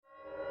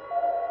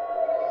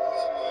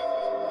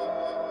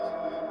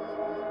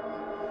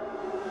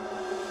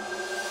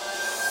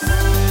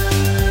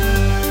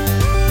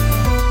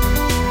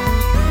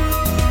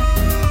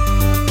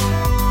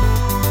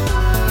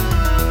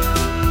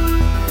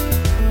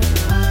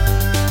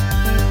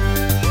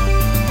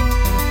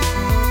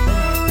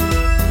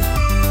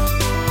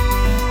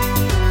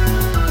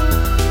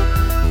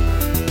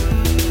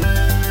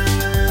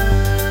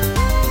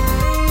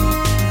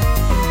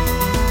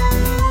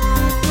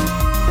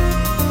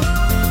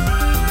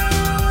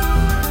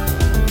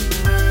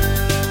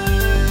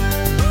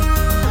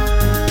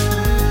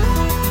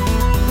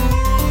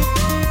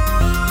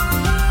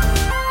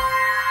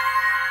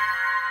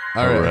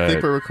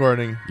think we're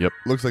recording. Yep.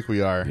 Looks like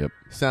we are. Yep.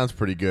 Sounds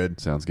pretty good.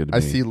 Sounds good to I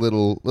me. see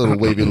little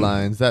wavy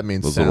lines. That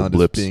means Those little sound is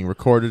blips. being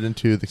recorded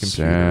into the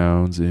computer.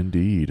 Sounds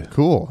indeed.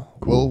 Cool.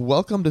 Well,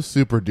 welcome to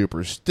Super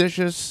Duper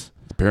Stitious.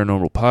 The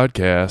Paranormal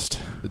Podcast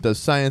It does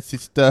sciencey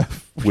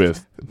stuff.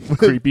 with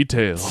creepy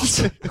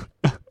tales.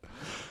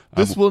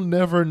 This will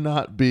never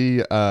not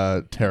be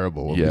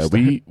terrible. when Yeah,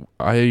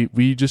 start.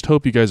 we just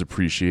hope you guys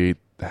appreciate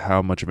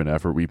how much of an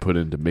effort we put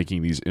into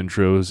making these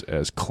intros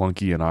as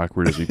clunky and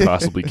awkward as we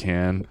possibly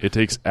can. It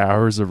takes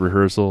hours of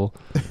rehearsal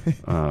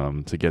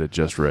to get it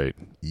just right.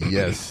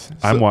 Yes.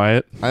 I'm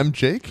Wyatt. I'm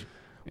Jake.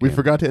 We Yeah.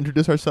 forgot to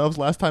introduce ourselves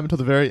last time until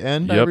the very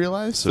end, I Yep.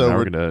 realized. So now we're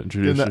we're going to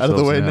introduce getting that out of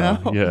the way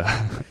ourselves now.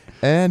 Yeah.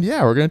 And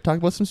yeah, we're going to talk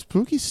about some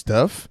spooky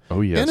stuff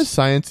Oh, yes. in a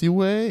sciencey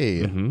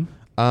way.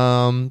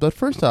 Mm-hmm. But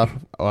first off,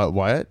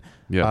 Wyatt,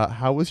 Yeah.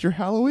 how was your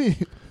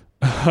Halloween?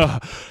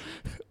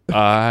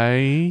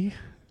 I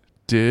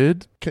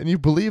did. Can you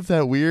believe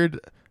that weird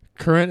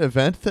current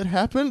event that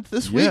happened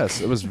this week?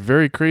 Yes, it was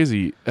very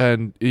crazy.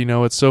 And, you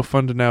know, it's so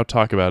fun to now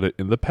talk about it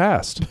in the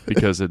past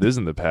because it is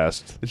in the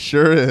past. It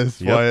sure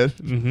is, Yep. Wyatt.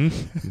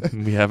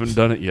 Mm-hmm. We haven't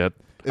done it yet.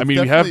 It's we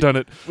have done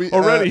it we-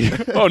 already.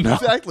 Oh, no.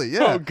 Exactly,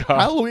 yeah. Oh, God.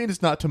 Halloween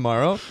is not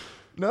tomorrow.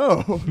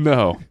 No.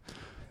 No.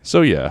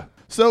 So, yeah.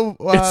 So,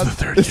 It's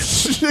the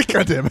 30th.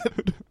 God damn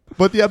it.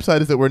 But the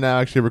upside is that we're now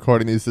actually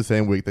recording these the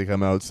same week they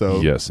come out,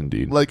 so Yes,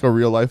 indeed. like a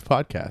real life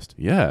podcast.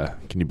 Yeah.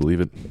 Can you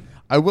believe it?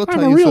 I will I'm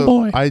tell a you, real so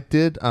boy. I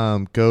did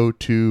go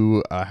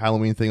to a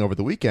Halloween thing over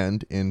the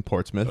weekend in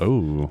Portsmouth.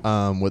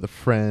 Oh. With a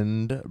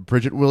friend,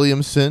 Bridget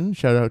Williamson.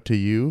 Shout out to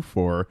you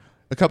for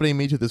accompanying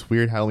me to this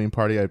weird Halloween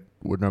party I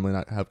would normally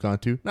not have gone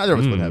to. Neither of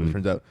us would have, it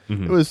turns out.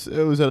 Mhm. It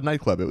was at a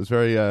nightclub. It was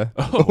very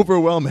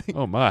overwhelming.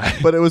 Oh, my.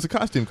 But it was a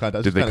costume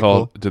contest. Did It was they kinda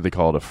call cool. Did they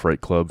call it a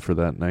fright club for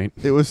that night?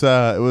 It was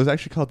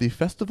actually called the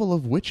Festival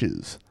of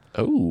Witches.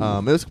 Oh.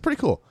 It was pretty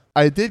cool.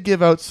 I did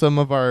give out some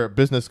of our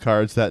business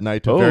cards that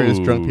night to various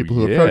drunk people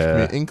who yeah.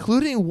 approached me,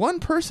 including one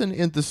person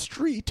in the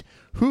street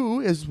who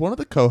is one of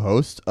the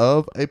co-hosts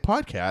of a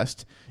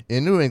podcast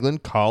in New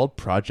England called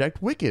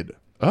Project Wicked.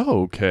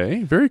 Oh,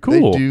 okay. Very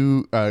cool. They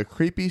do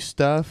creepy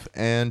stuff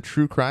and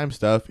true crime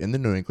stuff in the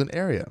New England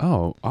area.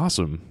 Oh,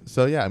 awesome.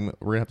 So yeah,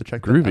 we're gonna have to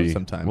check that out Groovy.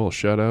 sometime. Well,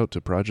 shout out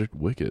to Project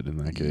Wicked in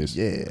that case.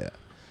 Yeah.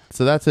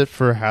 So that's it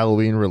for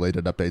Halloween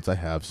related updates I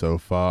have so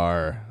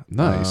far.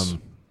 Nice.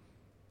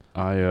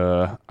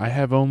 I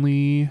have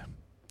only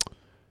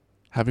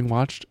having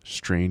watched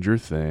Stranger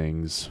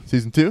Things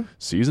Season 2?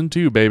 season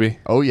 2, baby.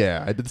 Oh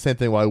yeah, I did the same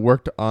thing while I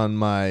worked on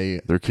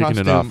my. They're kicking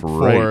it costume off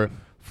right.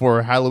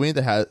 for Halloween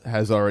that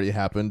has already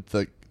happened.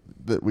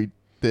 That we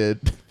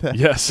did.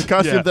 Yes, the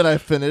costume yeah. that I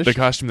finished. The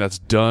costume that's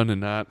done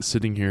and not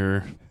sitting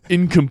here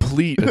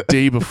incomplete a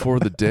day before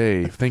the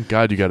day. Thank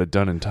God you got it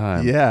done in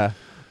time. Yeah.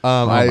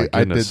 my I did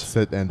goodness.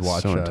 sit and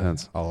watch So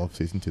intense. all of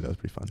season 2. That was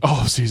pretty fun.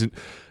 Oh, season.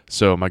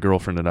 So my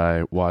girlfriend and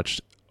I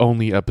watched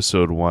only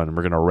episode 1. And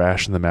we're gonna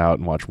ration them out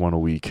and watch one a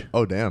week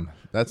Oh damn,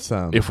 that's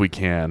if we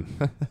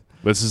can.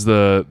 This is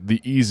the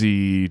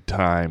easy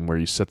time where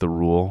you set the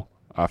rule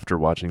after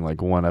watching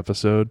like one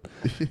episode,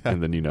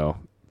 and then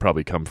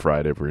probably come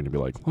Friday we're gonna be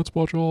like, let's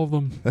watch all of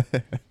them.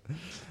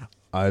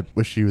 I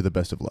wish you the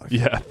best of luck.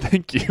 Yeah,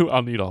 thank you.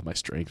 I'll need all my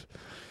strength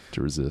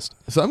to resist.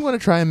 So I'm going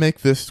to try and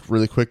make this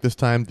really quick this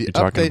time. The You're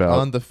talking update about-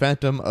 on the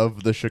Phantom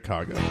of the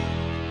Chicago.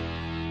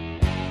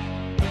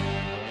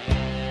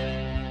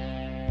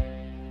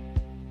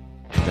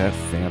 That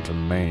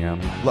Phantom Man.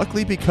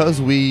 Luckily,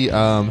 because we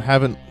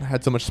haven't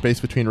had so much space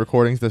between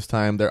recordings this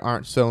time, there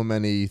aren't so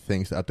many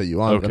things to update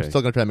you on. But I'm Okay.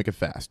 still going to try and make it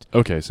fast.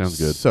 Okay, sounds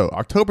good. So,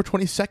 October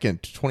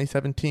 22nd,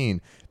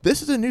 2017.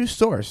 This is a news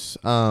source.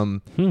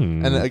 And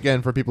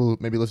again, for people who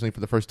may be listening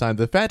for the first time,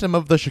 the Phantom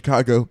of the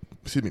Chicago,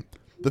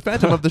 the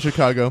Phantom of the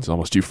Chicago It's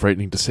almost too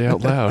frightening to say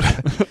out loud.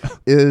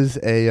 is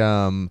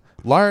a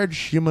large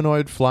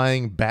humanoid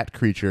flying bat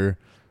creature,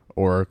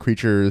 or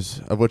creatures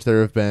of which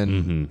there have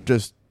been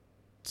just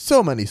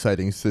so many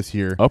sightings this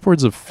year.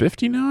 Upwards of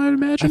 50 now, I'd I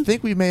imagine.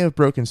 think we may have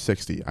broken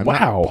 60. I'm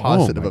Wow. not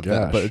positive Oh my of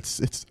that, but gosh.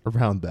 it's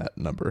around that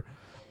number.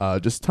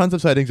 Just tons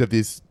of sightings of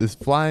this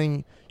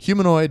flying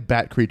humanoid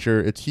bat creature.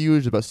 It's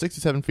huge, about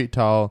 67 feet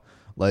tall,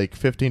 like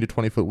 15 to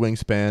 20 foot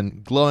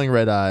wingspan, glowing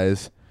red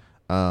eyes.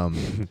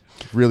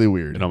 Really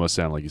weird. It almost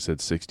sounded like you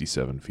said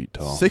 67 feet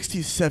tall.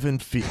 67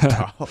 feet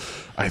tall.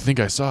 I think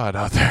I saw it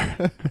out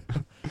there.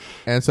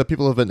 And so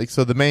people have been,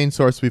 so the main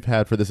source we've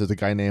had for this is a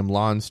guy named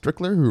Lon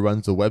Strickler, who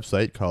runs a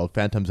website called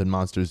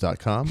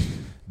phantomsandmonsters.com.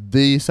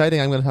 The sighting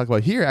I'm going to talk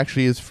about here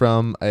actually is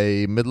from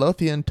a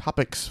Midlothian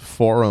Topics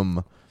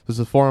forum. This is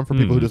a forum for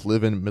people who just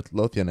live in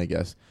Midlothian, I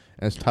guess.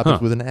 And it's Topics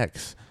with an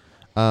X.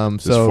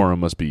 This forum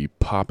must be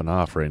popping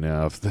off right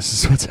now if this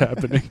is what's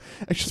happening.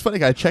 It's just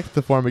funny. I checked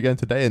the forum again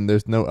today, and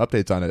there's no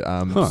updates on it.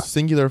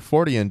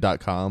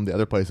 Singularfortean.com, the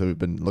other place that we've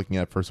been looking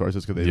at for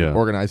sources because they've been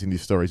organizing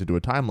these stories into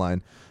a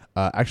timeline,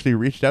 actually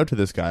reached out to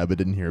this guy but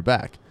didn't hear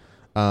back.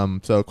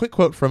 So a quick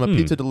quote from a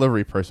pizza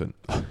delivery person.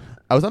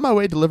 I was on my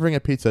way delivering a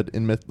pizza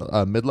in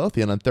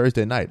Midlothian on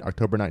Thursday night,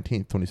 October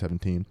 19th,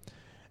 2017,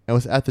 and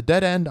was at the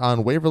dead end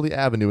on Waverly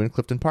Avenue in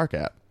Clifton Park.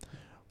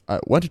 I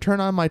went to turn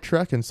on my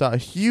truck and saw a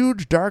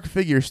huge dark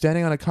figure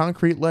standing on a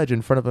concrete ledge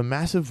in front of a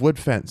massive wood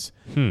fence.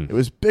 It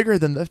was bigger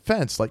than the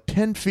fence, like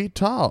 10 feet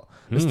tall.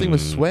 This thing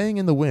was swaying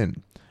in the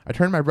wind. I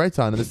turned my brights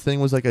on, and this thing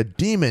was like a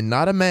demon,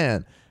 not a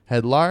man.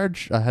 Had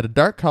a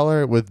dark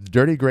color with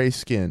dirty gray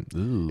skin.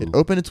 Ooh. It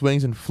opened its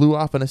wings and flew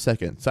off in a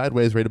second,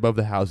 sideways right above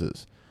the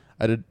houses.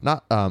 I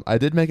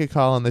did make a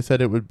call, and they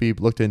said it would be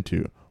looked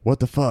into. What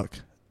the fuck?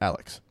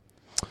 Alex.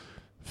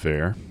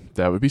 Fair.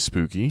 That would be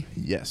spooky.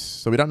 Yes.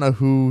 So we don't know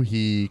who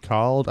he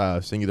called.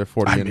 Singular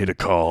 40. I made a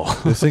call.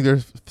 The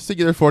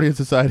Singular 40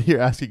 Society here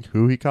asking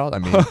who he called. I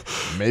mean,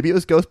 maybe it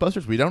was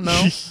Ghostbusters. We don't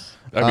know.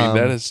 I mean,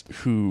 that is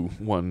who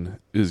one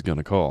is going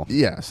to call.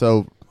 Yeah.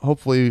 So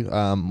hopefully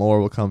more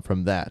will come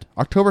from that.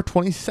 October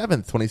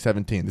 27th,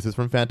 2017. This is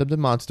from Phantoms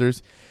and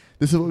Monsters.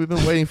 This is what we've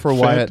been waiting for,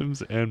 Wyatt.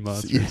 Phantoms and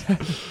Monsters. Yeah.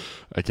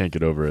 I can't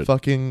get over it.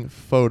 Fucking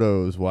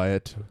photos,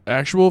 Wyatt.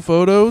 Actual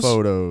photos?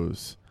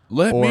 Photos.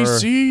 Let me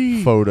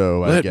see.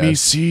 Photo, I guess. Let me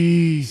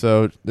see.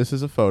 So this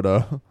is a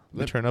photo.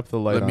 Let me turn up the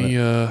light on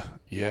it.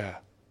 Yeah.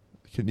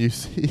 Can you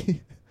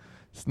see?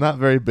 It's not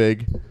very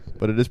big,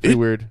 but it is pretty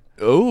weird.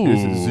 Oh.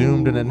 Here's it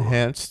zoomed and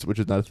enhanced, which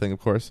is not a thing, of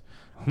course.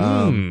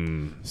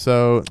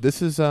 So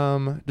this is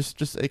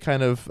just a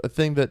kind of a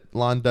thing that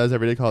Lon does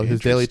every day called his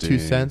daily 2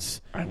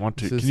 cents. I want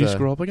to. Can you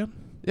scroll up again?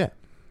 Yeah.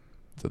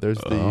 So there's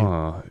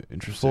the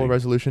full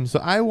resolution. So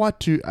I want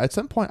to, at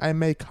some point, I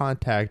may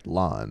contact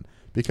Lon.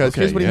 Because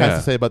here's what he has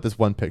to say about this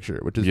one picture,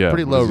 which is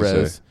pretty low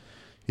res.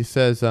 He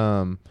says,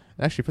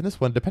 actually, from this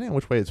one, depending on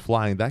which way it's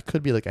flying, that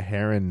could be like a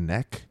heron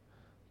neck.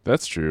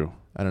 That's true.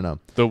 I don't know.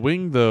 The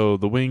wing, though,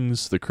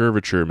 the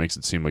curvature makes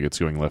it seem like it's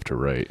going left to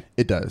right.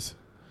 It does.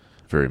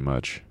 Very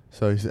much.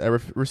 So he says, I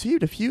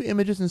received a few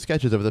images and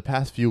sketches over the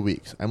past few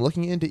weeks. I'm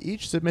looking into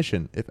each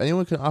submission. If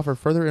anyone can offer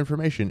further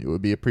information, it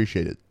would be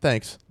appreciated.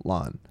 Thanks,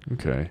 Lon.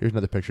 Okay. Here's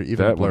another picture.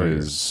 Even that blurrier. One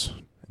is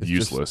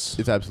useless.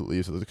 It's absolutely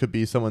useless. It could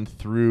be someone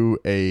threw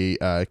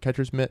a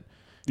catcher's mitt.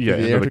 Yeah,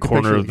 into the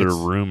corner of their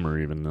room or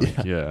even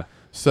yeah.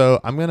 So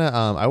I'm gonna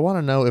I want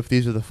to know if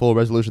these are the full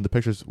resolution the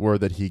pictures were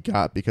that he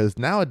got, because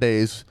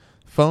nowadays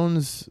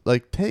phones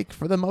take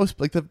for the most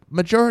the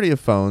majority of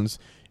phones,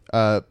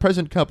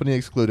 present company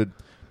excluded,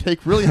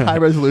 take really high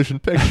resolution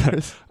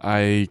pictures.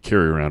 I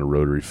carry around a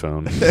rotary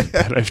phone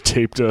that I've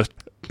taped a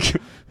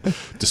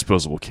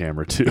disposable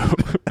camera to.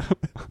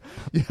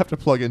 You have to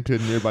plug into a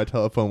nearby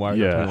telephone wire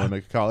to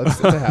make a call. It's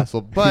a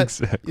hassle, but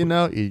exactly.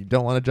 You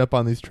don't want to jump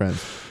on these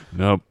trends.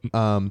 Nope.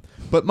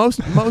 But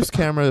most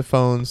camera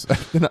phones,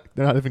 they're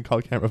not even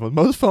called camera phones.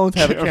 Most phones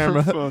have a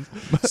camera. Phones.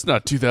 It's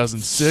not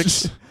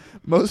 2006.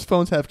 Most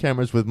phones have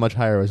cameras with much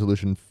higher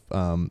resolution,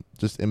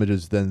 just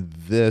images than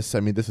this. I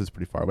mean, this is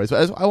pretty far away. So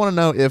I want to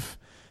know if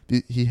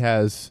he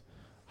has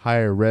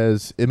higher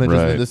res images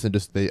than this and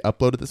just they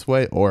upload it this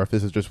way, or if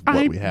this is just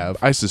what we have.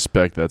 I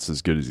suspect that's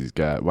as good as he's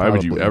got. Why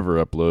would you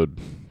ever upload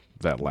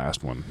that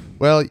last one?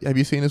 Well, have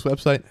you seen his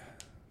website?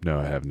 No,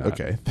 I have not.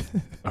 Okay.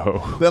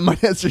 Oh. That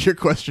might answer your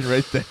question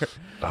right there.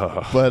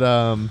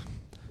 But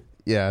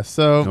yeah,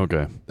 so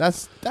okay.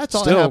 That's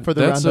all I have for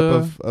the roundup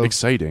of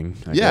exciting.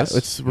 I guess,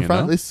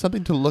 it's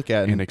something to look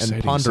at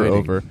and ponder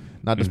over,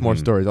 not just more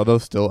stories, although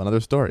still another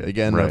story.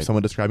 Again,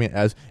 someone describing it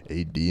as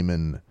a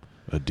demon.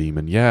 A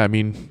demon. Yeah, I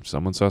mean,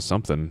 someone saw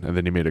something, and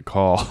then he made a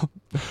call,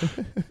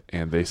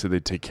 and they said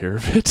they'd take care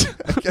of it.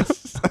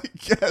 I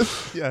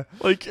guess, yeah.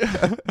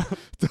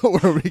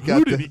 Don't worry,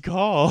 who did he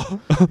call?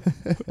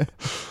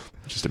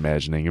 Just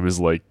imagining it was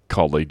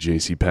called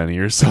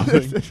JCPenney or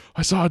something.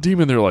 I saw a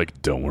demon. They're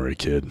like, don't worry,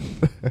 kid,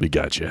 we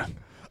got you.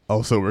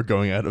 Also, we're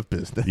going out of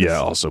business. Yeah.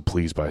 Also,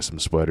 please buy some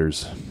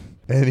sweaters.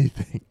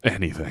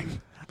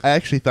 Anything. I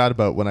actually thought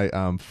about when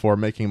I, for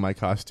making my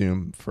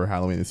costume for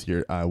Halloween this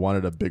year, I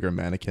wanted a bigger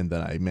mannequin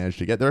than I managed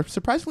to get. They're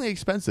surprisingly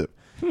expensive.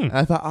 And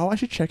I thought, I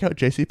should check out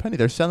JCPenney.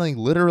 They're selling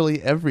literally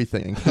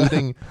everything,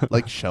 including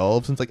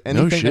shelves and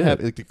anything they have,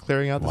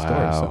 clearing out the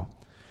store. So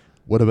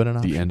would have been an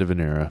option. The end of an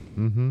era.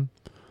 Mm-hmm.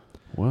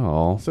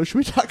 Well. So should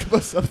we talk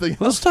about something else?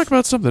 Let's talk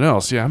about something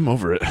else. Yeah, I'm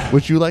over it.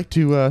 Would you like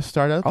to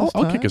start out this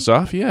time? I'll kick us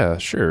off. Yeah,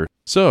 sure.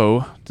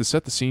 So, to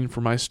set the scene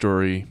for my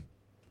story,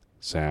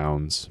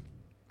 sounds.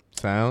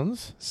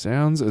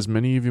 Sounds, as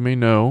many of you may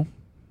know,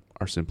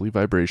 are simply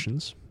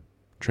vibrations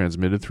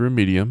transmitted through a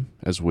medium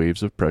as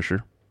waves of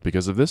pressure.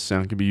 Because of this,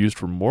 sound can be used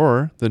for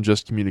more than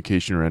just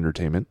communication or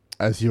entertainment.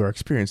 As you are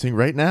experiencing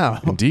right now.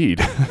 Indeed.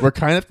 We're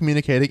kind of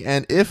communicating,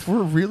 and if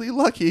we're really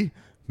lucky,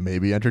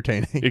 maybe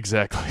entertaining.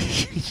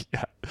 Exactly.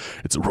 Yeah.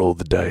 It's a roll of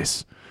the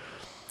dice.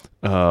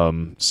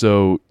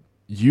 So,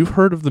 you've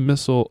heard of the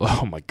missile...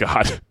 Oh, my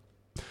God.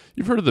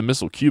 You've heard of the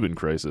missile Cuban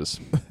crisis,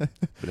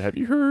 but have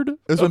you heard of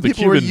the Cuban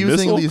people were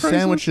using these crisis?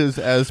 Sandwiches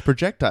as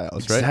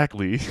projectiles, right?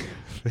 Exactly.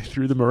 They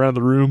threw them around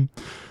the room.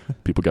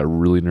 People got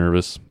really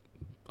nervous.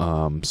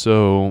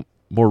 So,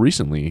 more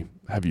recently,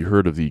 have you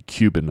heard of the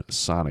Cuban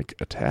sonic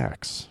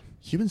attacks?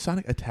 Cuban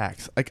sonic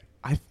attacks.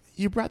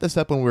 You brought this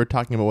up when we were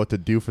talking about what to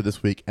do for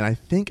this week, and I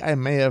think I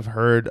may have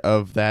heard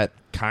of that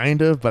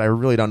kind of, but I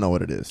really don't know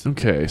what it is.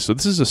 Okay, so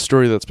this is a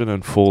story that's been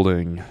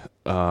unfolding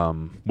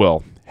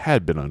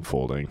had been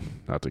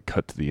unfolding. Not to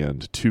cut to the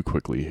end too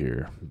quickly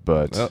here,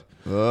 but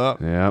but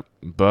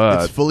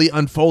it's fully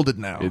unfolded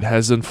now. It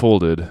has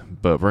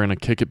unfolded, but we're gonna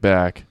kick it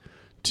back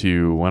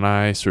to when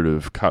I sort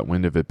of caught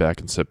wind of it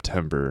back in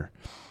September.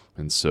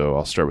 And so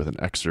I'll start with an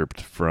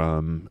excerpt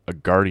from a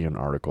Guardian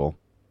article.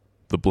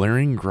 The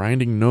blaring,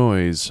 grinding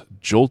noise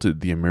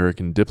jolted the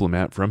American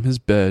diplomat from his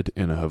bed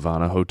in a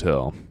Havana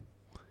hotel.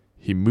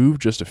 He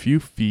moved just a few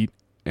feet,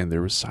 and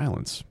there was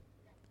silence.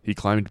 He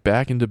climbed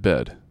back into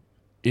bed.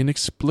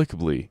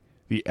 Inexplicably,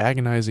 the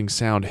agonizing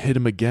sound hit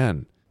him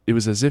again. It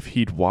was as if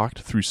he'd walked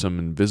through some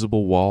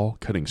invisible wall,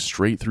 cutting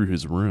straight through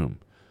his room.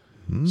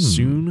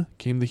 Soon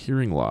came the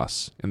hearing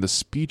loss and the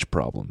speech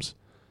problems,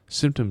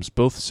 symptoms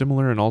both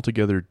similar and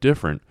altogether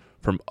different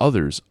from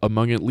others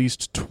among at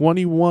least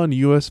 21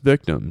 U.S.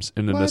 victims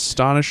in an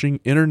astonishing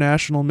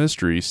international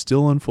mystery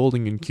still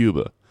unfolding in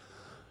Cuba.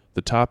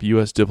 The top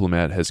U.S.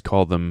 diplomat has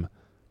called them,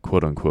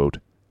 quote-unquote,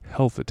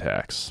 health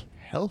attacks.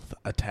 Health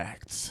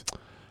attacks.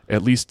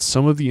 At least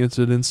some of the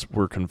incidents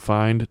were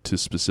confined to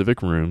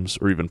specific rooms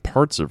or even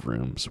parts of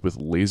rooms with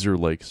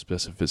laser-like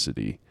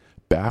specificity,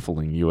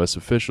 baffling U.S.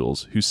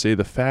 officials who say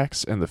the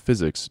facts and the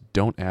physics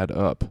don't add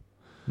up.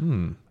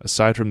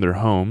 Aside from their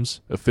homes,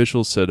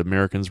 officials said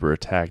Americans were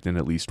attacked in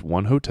at least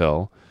one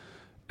hotel.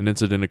 An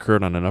incident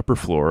occurred on an upper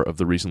floor of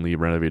the recently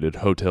renovated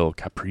Hotel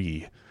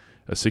Capri,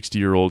 a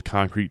 60-year-old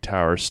concrete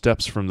tower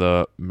steps from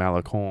the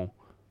Malecon.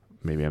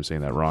 Maybe I'm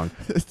saying that wrong.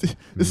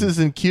 This is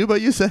in Cuba,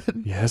 you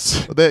said?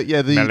 Yes.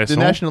 The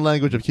national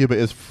language of Cuba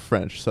is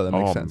French, so that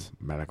makes sense.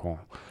 Malecon.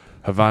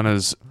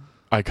 Havana's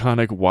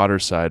iconic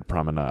waterside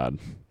promenade.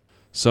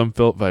 Some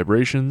felt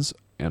vibrations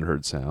and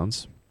heard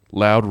sounds.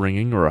 Loud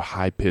ringing or a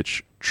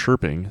high-pitched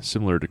chirping,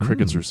 similar to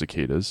crickets or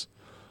cicadas.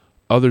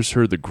 Others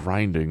heard the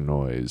grinding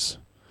noise.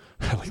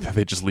 I like that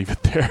they just leave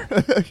it there.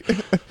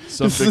 The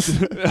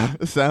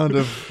sound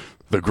of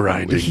the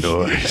grinding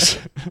noise.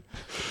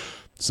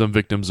 Some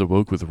victims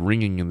awoke with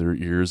ringing in their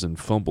ears and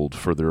fumbled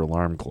for their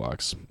alarm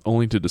clocks,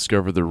 only to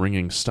discover the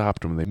ringing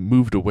stopped when they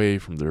moved away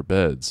from their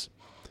beds.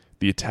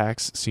 The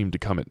attacks seemed to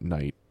come at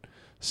night.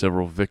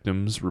 Several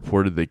victims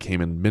reported they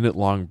came in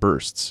minute-long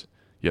bursts,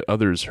 yet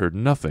others heard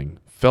nothing,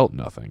 felt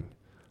nothing.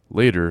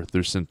 Later,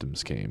 their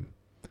symptoms came.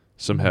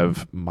 Some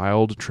have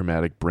mild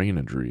traumatic brain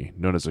injury,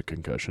 known as a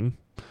concussion,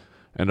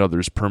 and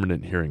others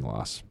permanent hearing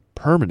loss.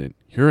 Permanent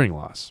hearing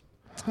loss.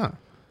 Huh.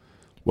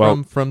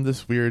 Well, from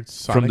this weird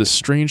sonic... From this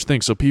strange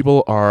thing. So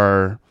people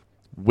are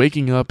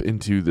waking up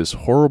into this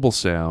horrible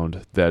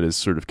sound that is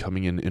sort of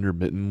coming in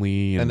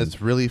intermittently. And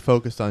it's really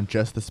focused on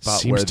just the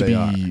spot where they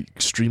are. Seems to be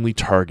extremely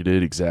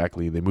targeted,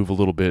 exactly. They move a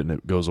little bit and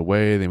it goes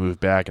away. They move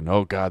back and,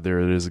 oh, God, there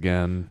it is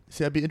again.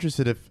 See, I'd be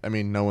interested if,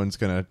 no one's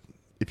going to...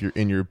 If you're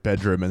in your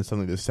bedroom and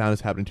something, the sound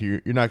is happening to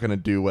you, you're not going to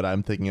do what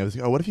I'm thinking of.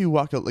 What if you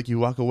walk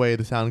away,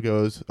 the sound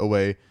goes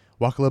away,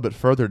 walk a little bit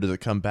further, does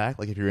it come back?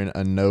 Like if you're in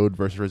a node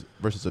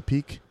versus a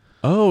peak?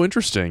 Oh,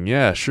 interesting.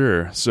 Yeah,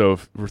 sure. So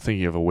if we're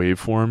thinking of a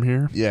waveform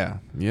here. Yeah.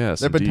 Yes,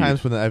 there have been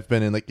times when I've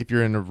been in, like, if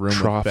you're in a room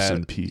troughs with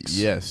and peaks.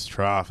 Yes,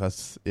 trough.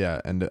 That's, yeah.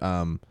 And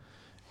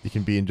you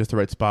can be in just the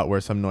right spot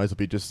where some noise will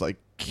be just, like,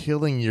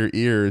 killing your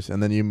ears,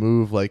 and then you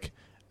move, like,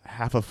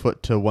 half a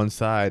foot to one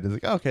side. It's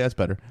like, oh, okay, that's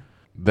better.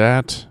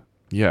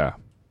 Yeah.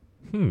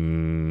 I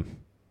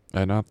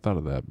had not thought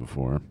of that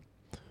before.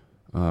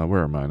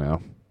 Where am I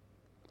now?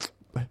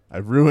 I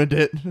ruined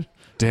it.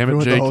 Damn it,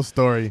 ruined Jake. The whole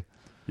story.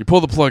 You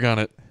pull the plug on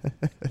it.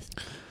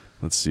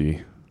 Let's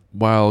see.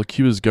 While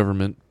Cuba's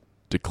government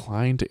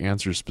declined to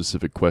answer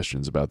specific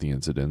questions about the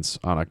incidents,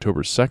 on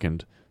October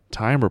 2nd,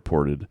 Time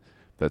reported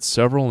that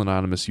several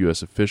anonymous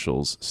U.S.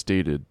 officials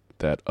stated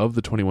that of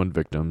the 21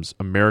 victims,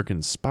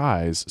 American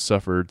spies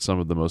suffered some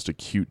of the most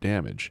acute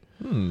damage,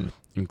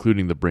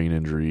 including the brain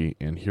injury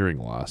and hearing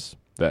loss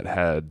that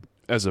had,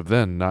 as of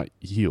then, not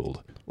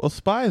healed. Well,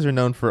 spies are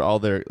known for all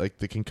their, like,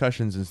 the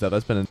concussions and stuff.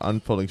 That's been an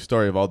unfolding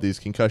story of all these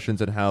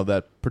concussions and how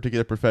that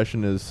particular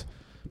profession is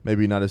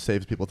maybe not as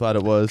safe as people thought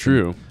it was.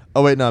 True.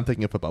 Oh, wait, no, I'm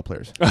thinking of football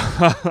players.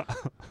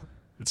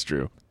 It's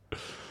true.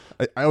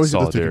 I always get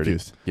those two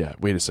confused. Yeah,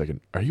 wait a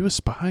second. Are you a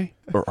spy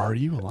or are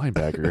you a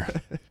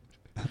linebacker?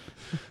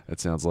 That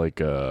sounds like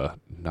a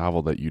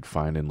novel that you'd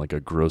find in, like, a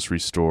grocery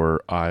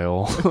store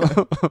aisle.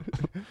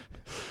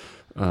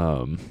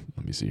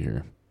 Let me see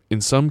here.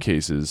 In some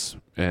cases,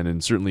 and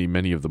in certainly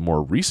many of the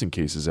more recent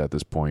cases at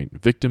this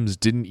point, victims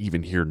didn't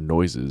even hear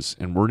noises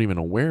and weren't even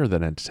aware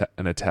that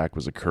an attack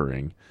was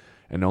occurring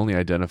and only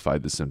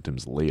identified the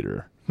symptoms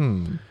later.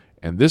 And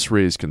this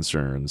raised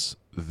concerns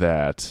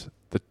that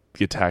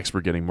the attacks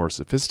were getting more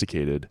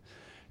sophisticated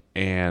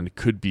and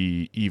could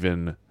be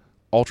even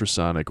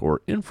ultrasonic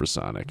or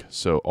infrasonic.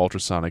 So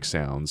ultrasonic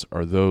sounds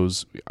are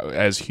those,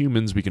 as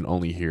humans, we can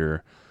only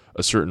hear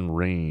a certain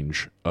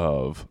range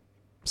of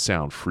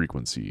sound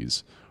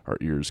frequencies. Our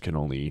ears can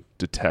only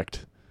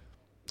detect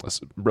a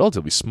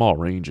relatively small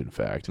range, in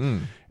fact.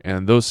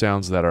 And those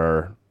sounds that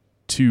are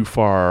too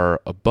far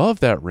above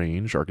that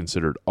range are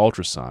considered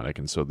ultrasonic.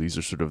 And so these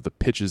are sort of the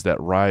pitches that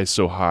rise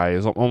so high,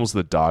 is almost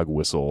the dog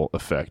whistle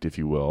effect, if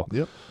you will.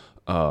 Yep.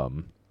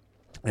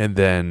 And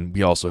then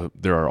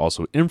there are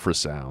also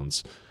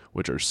infrasounds,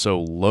 which are so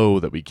low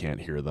that we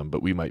can't hear them,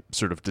 but we might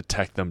sort of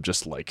detect them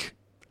just like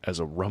as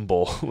a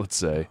rumble, let's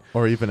say,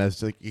 or even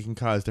as like it can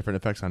cause different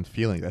effects on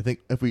feelings. I think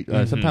if we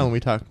sometime when we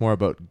talk more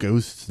about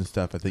ghosts and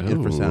stuff, I think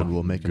infrasound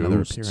will make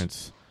another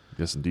appearance.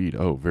 Yes, indeed.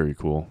 Oh, very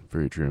cool.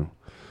 Very true.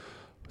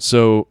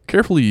 So,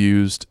 carefully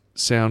used,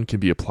 sound can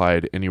be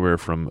applied anywhere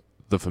from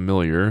the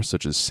familiar,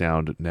 such as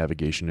sound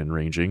navigation and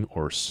ranging,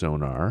 or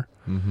sonar,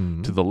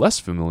 to the less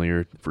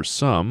familiar for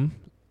some.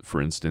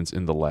 For instance,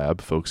 in the lab,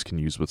 folks can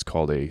use what's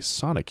called a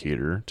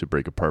sonicator to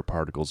break apart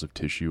particles of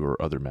tissue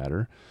or other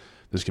matter.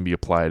 This can be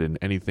applied in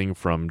anything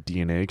from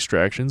DNA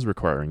extractions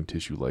requiring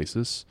tissue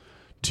lysis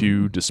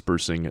to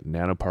dispersing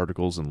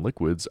nanoparticles in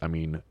liquids. I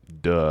mean,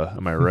 duh,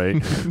 am I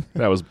right?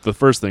 That was the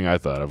first thing I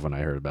thought of when I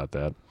heard about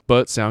that.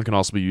 But sound can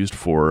also be used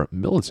for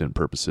militant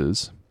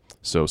purposes.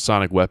 So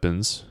sonic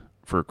weapons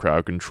for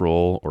crowd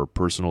control or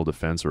personal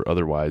defense or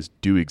otherwise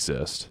do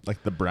exist.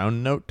 Like the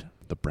brown note?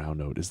 The brown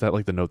note. Is that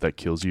like the note that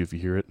kills you if you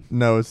hear it?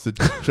 No, it's the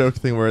joke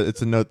thing where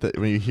it's a note that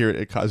when you hear it,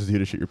 it causes you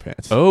to shit your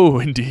pants. Oh,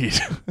 indeed.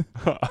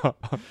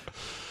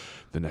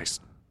 The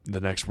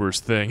next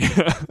worst thing.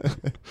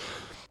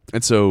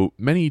 And so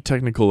many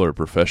technical or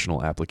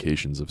professional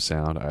applications of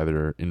sound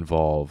either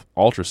involve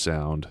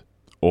ultrasound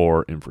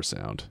or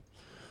infrasound.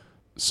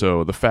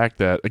 So the fact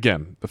that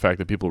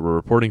people were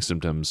reporting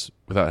symptoms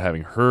without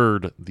having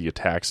heard the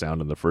attack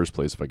sound in the first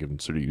place, if I can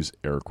sort of use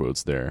air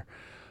quotes there,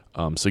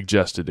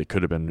 suggested it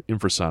could have been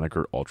infrasonic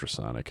or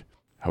ultrasonic.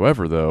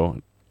 However,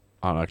 though,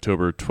 on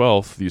October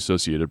 12th, the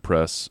Associated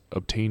Press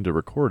obtained a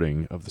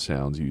recording of the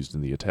sounds used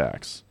in the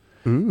attacks.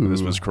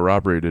 This was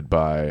corroborated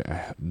by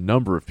a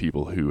number of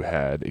people who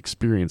had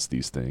experienced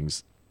these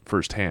things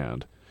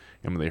firsthand.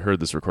 And when they heard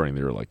this recording,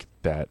 they were like,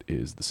 that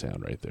is the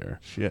sound right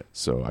there. Shit.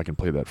 So I can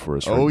play that for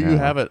us right now. Oh, you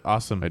have it.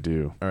 Awesome. I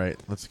do. All right,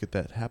 let's get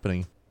that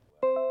happening.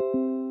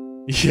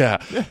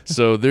 Yeah.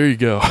 So there you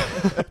go.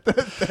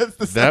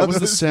 That was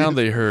the sound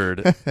they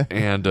heard.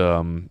 And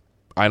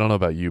I don't know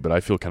about you, but I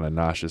feel kind of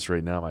nauseous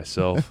right now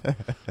myself.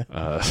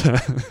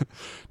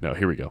 No,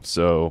 here we go.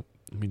 So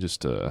let me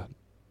just...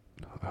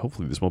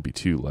 hopefully this won't be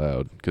too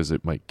loud because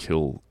it might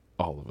kill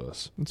all of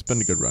us. It's been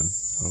a good run.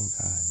 Oh,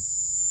 God.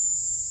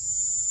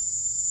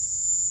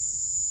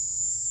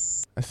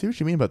 I see what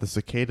you mean about the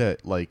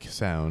cicada-like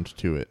sound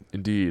to it.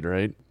 Indeed,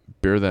 right?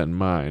 Bear that in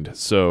mind.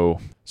 So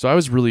I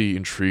was really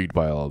intrigued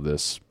by all of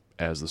this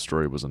as the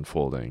story was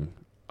unfolding,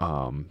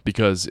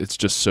 because it's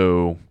just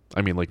so,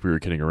 I mean, like we were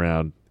kidding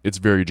around, it's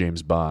very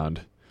James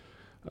Bond,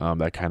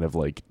 that kind of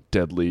like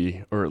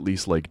deadly or at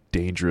least like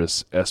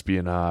dangerous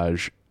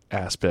espionage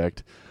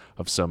aspect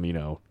of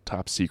some,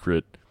 top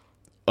secret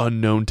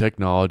unknown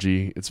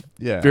technology. It's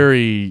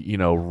very,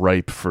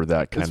 ripe for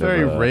that kind of... It's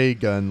very ray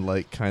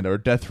gun-like kind of, or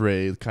death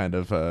ray kind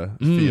of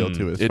feel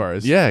to it as far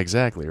as... Yeah,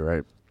 exactly,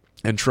 right.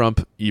 And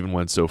Trump even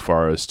went so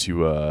far as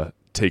to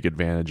take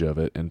advantage of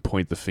it and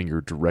point the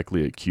finger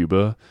directly at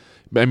Cuba.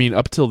 I mean,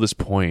 up till this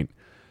point,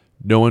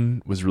 no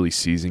one was really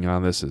seizing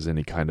on this as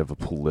any kind of a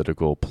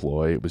political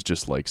ploy. It was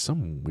just like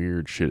some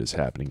weird shit is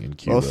happening in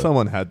Cuba. Well,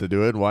 someone had to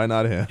do it. Why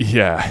not him?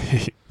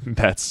 Yeah,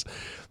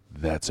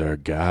 that's our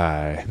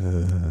guy.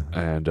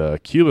 And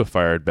Cuba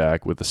fired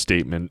back with a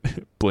statement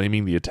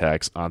blaming the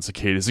attacks on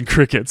cicadas and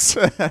crickets,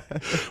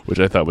 which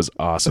I thought was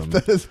awesome.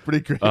 That is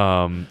pretty great.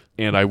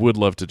 And I would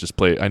love to just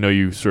play. I know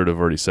you sort of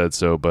already said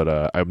so,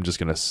 but I'm just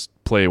going to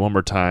play one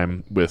more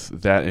time with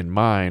that in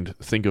mind.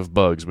 Think of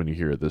bugs when you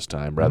hear it this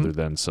time rather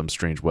than some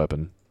strange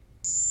weapon.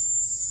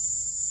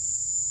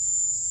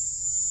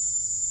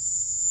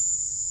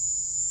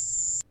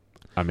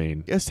 I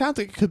mean... It sounds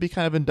like it could be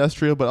kind of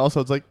industrial, but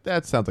also it's like,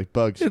 that sounds like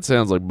bugs. It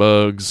sounds like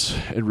bugs.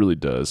 It really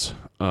does.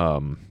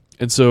 And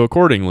so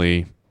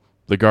accordingly,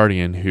 The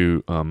Guardian,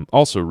 who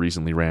also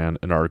recently ran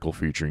an article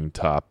featuring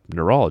top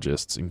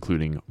neurologists,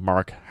 including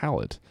Mark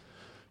Hallett,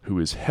 who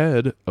is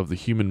head of the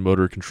Human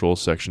Motor Control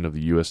section of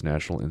the U.S.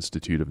 National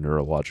Institute of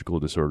Neurological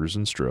Disorders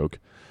and Stroke,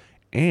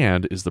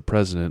 and is the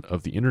president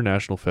of the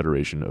International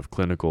Federation of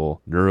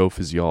Clinical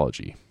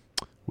Neurophysiology,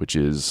 which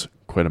is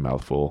quite a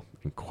mouthful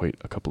and quite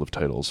a couple of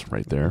titles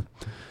right there.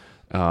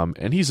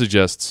 And he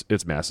suggests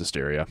it's mass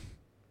hysteria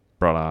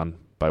brought on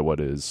by what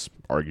is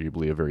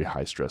arguably a very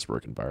high-stress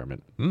work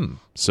environment.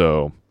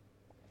 So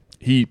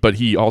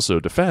he also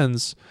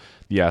defends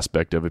the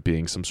aspect of it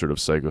being some sort of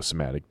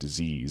psychosomatic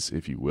disease,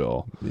 if you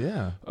will.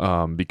 Yeah.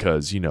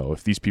 Because,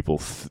 if these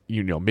people,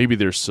 maybe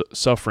they're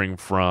suffering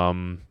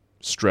from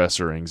stress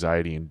or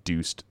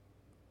anxiety-induced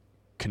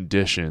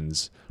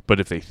conditions, but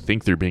if they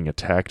think they're being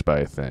attacked by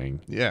a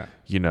thing,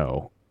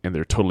 and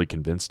they're totally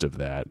convinced of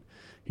that,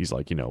 he's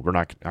like,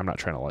 I'm not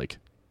trying to like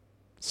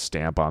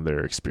stamp on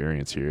their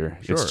experience here.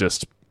 Sure. It's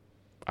just,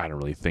 I don't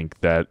really think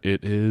that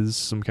it is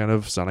some kind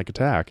of sonic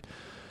attack.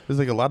 There's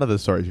like a lot of the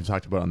stories you've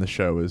talked about on the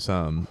show is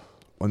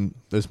when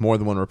there's more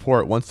than one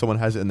report, once someone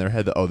has it in their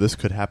head that, oh, this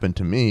could happen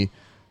to me,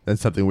 then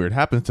something weird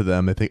happens to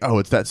them, they think, oh,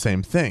 it's that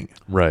same thing.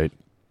 Right.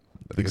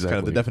 I think it's kind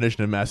of the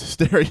definition of mass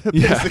hysteria,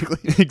 basically.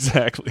 Yeah,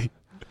 exactly.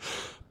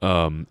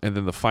 And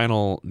then the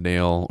final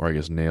nail, or I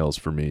guess nails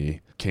for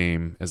me,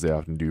 came, as they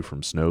often do,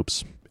 from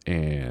Snopes.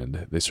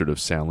 And they sort of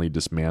soundly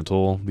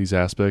dismantle these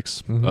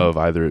aspects of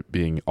either it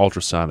being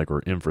ultrasonic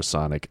or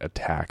infrasonic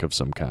attack of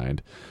some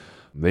kind.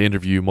 They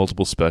interview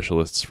multiple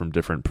specialists from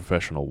different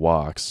professional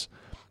walks,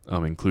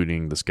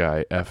 including this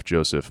guy, F.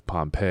 Joseph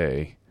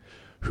Pompey,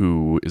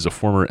 who is a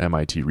former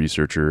MIT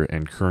researcher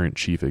and current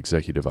chief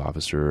executive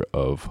officer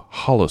of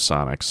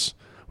Holosonics,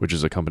 which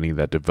is a company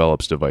that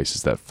develops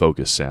devices that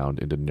focus sound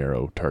into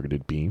narrow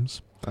targeted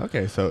beams.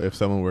 Okay, so if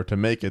someone were to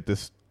make it,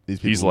 these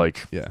people... He's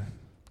like... Yeah.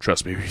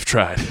 Trust me, we've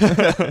tried.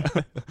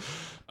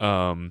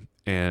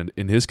 And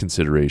in his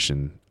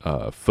consideration,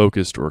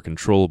 focused or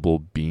controllable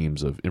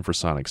beams of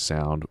infrasonic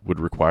sound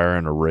would require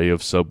an array of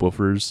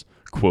subwoofers,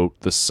 quote,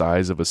 the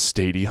size of a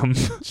stadium,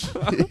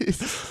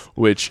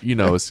 which,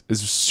 is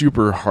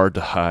super hard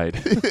to hide.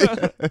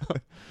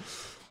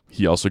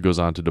 He also goes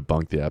on to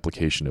debunk the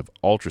application of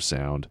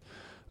ultrasound,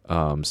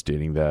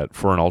 stating that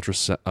for an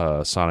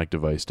ultrasonic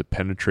device to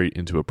penetrate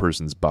into a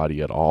person's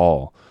body at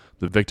all,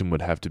 the victim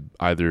would have to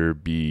either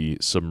be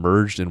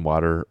submerged in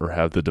water or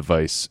have the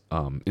device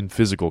in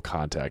physical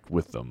contact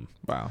with them.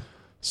 Wow.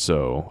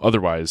 So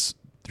otherwise,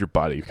 your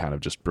body kind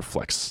of just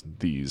reflects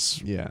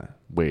these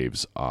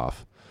waves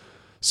off.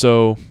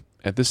 So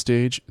at this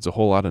stage, it's a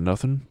whole lot of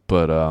nothing,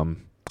 but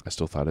I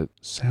still thought it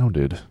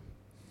sounded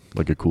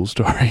like a cool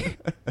story.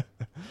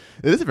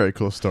 It is a very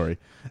cool story.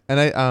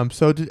 And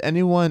so did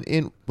anyone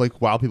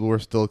while people were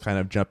still kind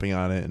of jumping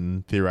on it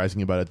and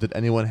theorizing about it, did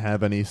anyone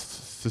have any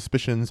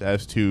suspicions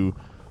as to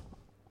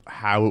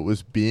how it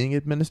was being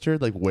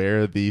administered, like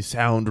where the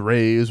sound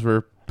rays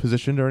were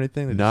positioned or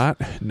anything? Not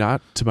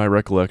to my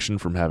recollection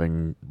from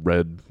having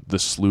read the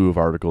slew of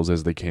articles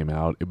as they came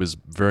out. It was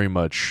very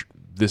much,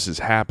 this is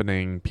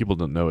happening. People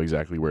don't know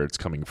exactly where it's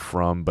coming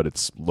from, but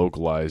it's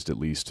localized at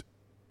least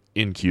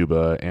in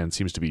Cuba and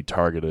seems to be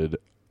targeted,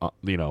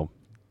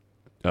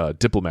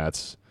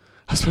 diplomats.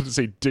 I was about to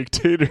say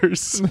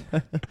dictators.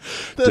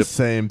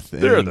 Same thing.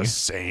 They're the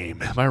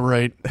same. Am I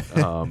right?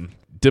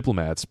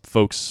 Diplomats,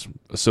 folks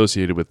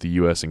associated with the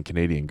U.S. and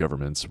Canadian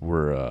governments,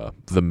 were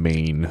the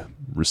main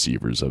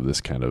receivers of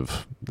this kind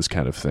of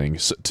thing,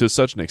 so, to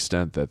such an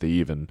extent that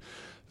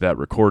that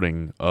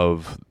recording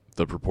of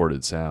the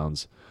purported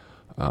sounds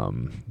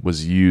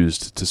was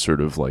used to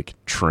sort of like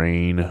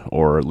train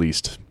or at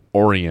least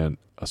orient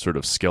a sort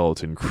of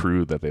skeleton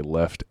crew that they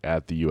left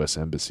at the U.S.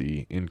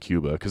 Embassy in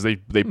Cuba, because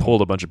they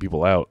pulled a bunch of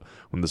people out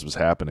when this was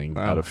happening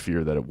out of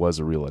fear that it was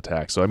a real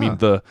attack. So I mean,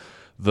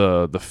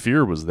 the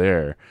fear was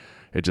there.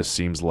 It just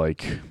seems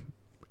like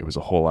it was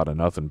a whole lot of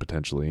nothing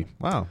potentially.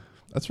 Wow,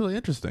 that's really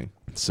interesting.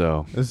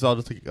 So this is all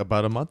just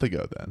about a month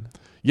ago then.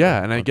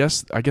 Yeah, and I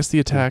guess the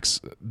attacks,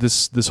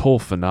 this whole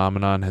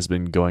phenomenon has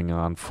been going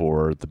on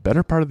for the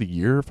better part of the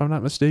year, if I'm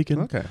not mistaken.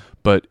 Okay.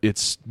 But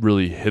it's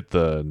really hit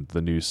the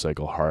news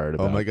cycle hard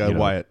about, oh my God,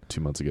 Wyatt. 2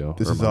 months ago.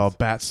 This is all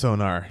bat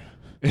sonar.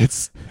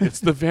 It's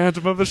the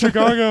Phantom of the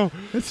Chicago.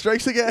 It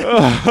strikes again.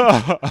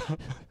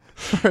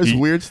 There's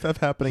weird stuff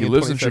happening. He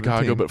lives in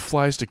Chicago but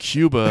flies to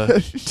Cuba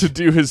to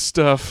do his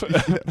stuff.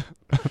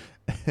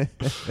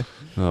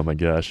 Oh my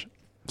gosh.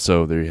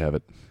 So there you have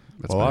it.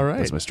 That's all right.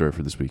 That's my story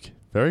for this week.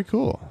 Very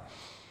cool.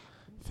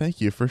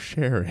 Thank you for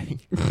sharing.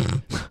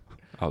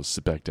 I'll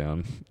sit back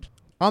down.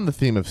 On the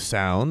theme of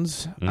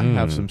sounds, I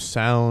have some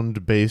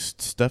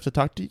sound-based stuff to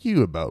talk to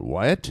you about,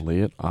 Wyatt. Lay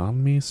it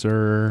on me,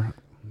 sir.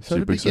 So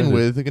to begin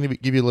with, I'm going to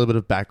give you a little bit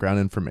of background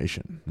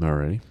information.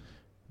 Alrighty.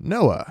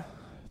 NOAA,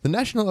 the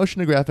National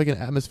Oceanographic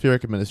and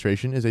Atmospheric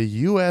Administration, is a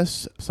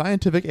U.S.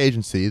 scientific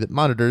agency that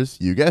monitors,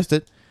 you guessed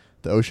it,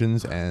 the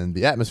oceans and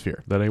the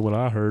atmosphere. That ain't what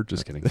I heard.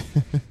 Just kidding.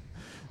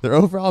 Their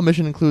overall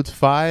mission includes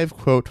 5,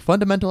 quote,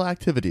 fundamental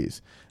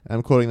activities.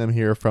 I'm quoting them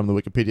here from the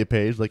Wikipedia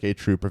page like a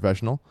true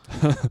professional.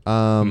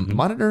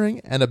 Monitoring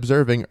and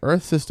observing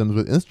Earth systems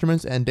with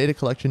instruments and data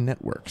collection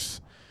networks.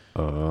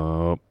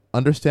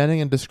 Understanding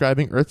and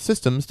describing Earth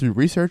systems through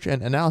research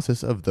and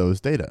analysis of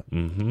those data.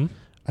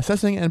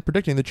 Assessing and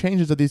predicting the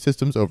changes of these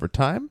systems over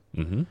time.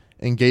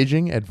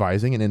 Engaging,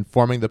 advising, and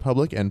informing the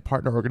public and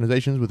partner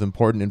organizations with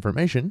important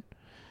information.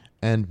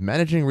 And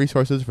managing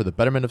resources for the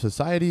betterment of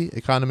society,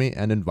 economy,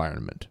 and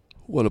environment.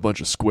 What a bunch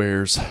of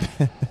squares.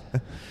 So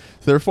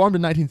they were formed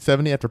in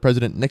 1970 after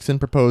President Nixon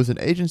proposed an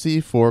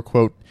agency for,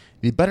 quote,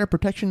 the better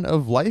protection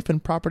of life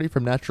and property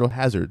from natural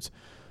hazards,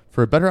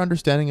 for a better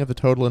understanding of the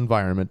total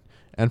environment,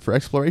 and for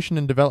exploration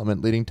and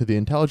development leading to the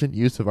intelligent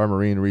use of our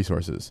marine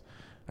resources.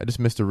 I just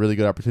missed a really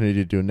good opportunity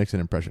to do a Nixon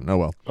impression. Oh,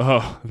 well.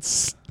 Oh,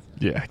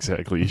 yeah,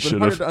 exactly. You should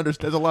have.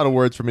 There's a lot of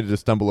words for me to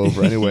just stumble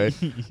over anyway.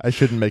 I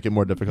shouldn't make it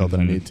more difficult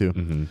than I need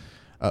to.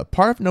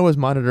 Part of NOAA's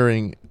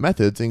monitoring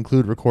methods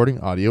include recording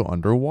audio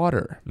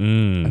underwater.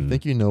 I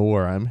think you know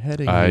where I'm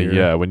heading here.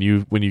 Yeah, when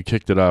you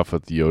kicked it off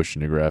with the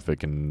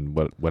oceanographic and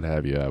what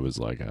have you, I was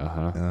like,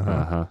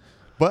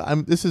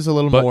 But this is a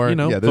little more...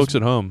 folks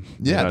at home.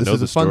 Yeah, this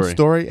is a fun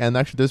story, and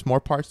actually there's more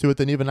parts to it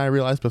than even I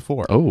realized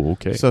before. Oh,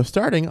 okay. So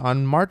starting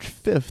on March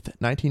 5th,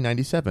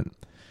 1997,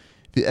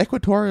 the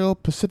Equatorial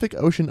Pacific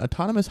Ocean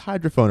Autonomous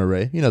Hydrophone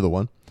Array, you know the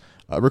one,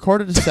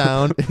 recorded a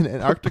sound in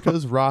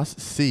Antarctica's Ross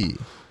Sea.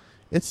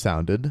 It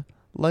sounded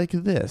like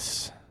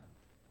this.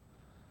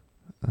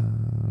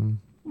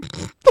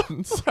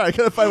 Sorry, I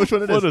gotta find which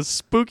one it is. What a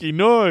spooky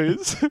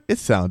noise. It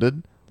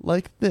sounded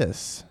like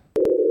this.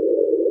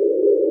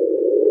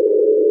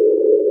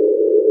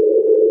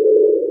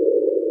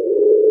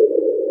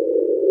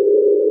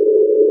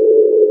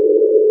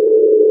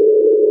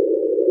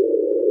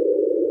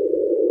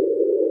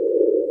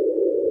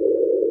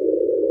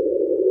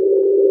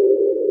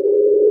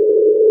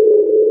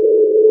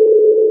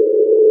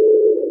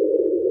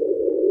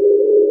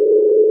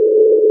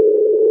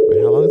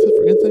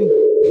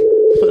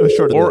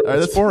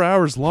 It's 4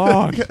 hours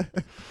long.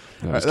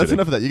 No, that's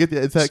enough of that. You get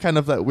it's that kind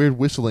of that weird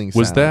whistling sound.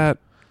 Was that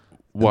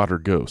water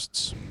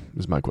ghosts?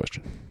 Is my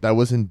question. That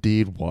was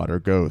indeed water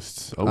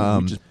ghosts. Oh,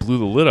 you just blew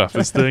the lid off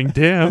this thing.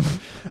 Damn.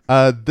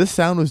 This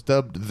sound was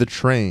dubbed the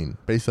train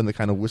based on the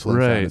kind of whistling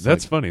sound. Right.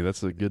 That's funny.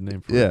 That's a good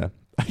name for it.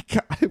 I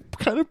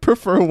kind of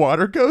prefer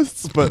water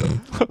ghosts, but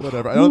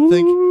whatever. I don't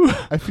think.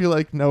 I feel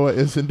like Noah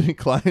isn't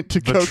inclined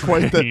to go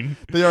quite that.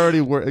 They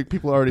already were.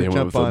 People already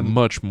jump on a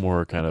much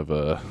more kind of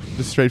a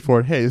the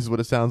straightforward. Hey, this is what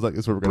it sounds like.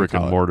 This is what we're going to call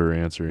brick and mortar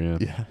answer.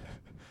 Yeah.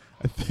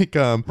 I think they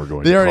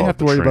already have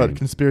to worry about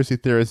conspiracy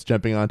theorists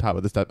jumping on top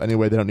of this stuff.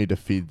 Anyway, they don't need to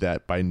feed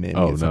that by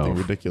naming it something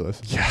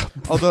ridiculous. Yeah.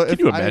 Although, can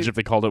you imagine if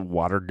they called it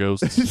water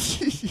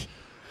ghosts?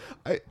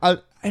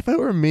 If it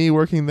were me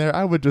working there,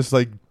 I would just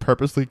like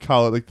purposely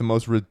call it like the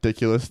most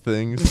ridiculous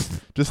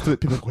things, just to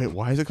people like, wait,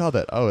 why is it called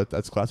that? Oh,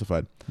 that's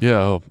classified. Yeah.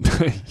 Oh,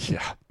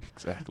 yeah.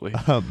 Exactly.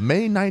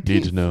 May 19th.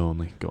 Need to know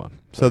only. Go on.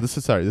 So this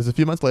is a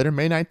few months later,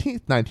 May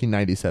 19th,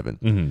 1997.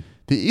 Mm-hmm.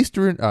 The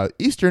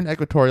Eastern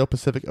Equatorial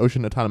Pacific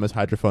Ocean Autonomous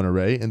Hydrophone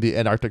Array in the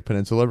Antarctic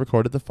Peninsula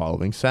recorded the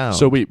following sound.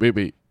 So wait.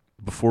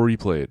 Before you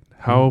play it,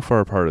 how far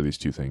apart are these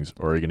two things?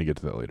 Or are you going to get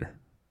to that later?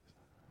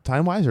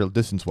 Time-wise or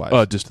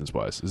distance-wise?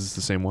 Distance-wise. Is this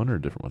the same one or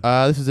a different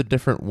one? This is a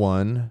different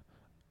one.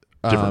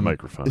 Different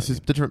microphone. This is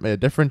a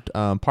different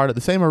part of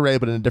the same array,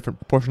 but in a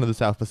different portion of the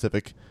South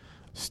Pacific.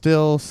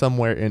 Still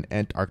somewhere in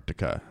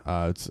Antarctica.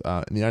 It's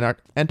in the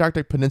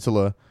Antarctic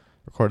Peninsula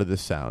recorded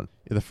this sound.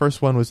 The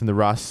first one was in the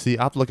Ross Sea.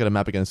 I'll have to look at a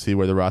map again and see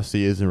where the Ross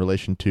Sea is in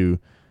relation to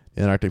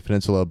the Antarctic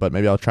Peninsula, but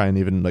maybe I'll try and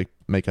even like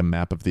make a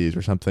map of these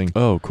or something.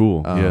 Oh,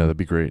 cool. Yeah, that'd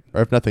be great.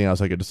 Or if nothing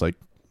else, I could just like,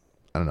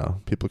 I don't know,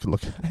 people can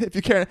look. If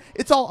you care,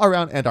 it's all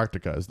around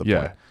Antarctica is the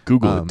point.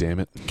 Google it, damn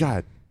it.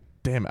 God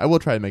damn it. I will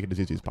try to make it as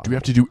easy as possible. Do we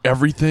have to do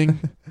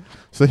everything?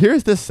 So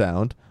here's this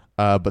sound,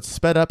 but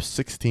sped up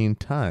 16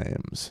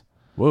 times.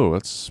 Whoa,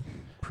 that's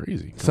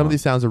crazy. Some of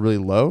these sounds are really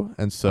low,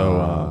 and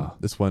so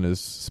this one is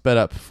sped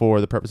up for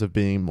the purpose of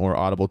being more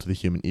audible to the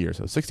human ear.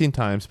 So 16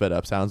 times sped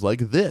up sounds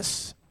like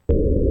this.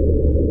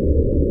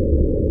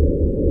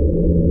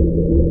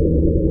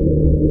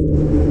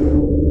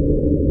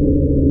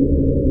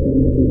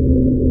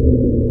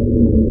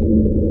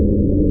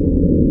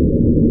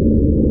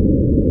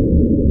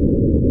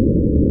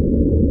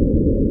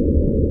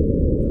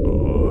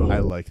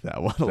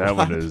 That one. That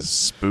one is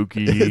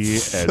spooky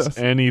as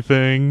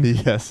anything.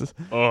 Yes.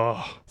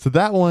 Oh. So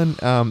that one,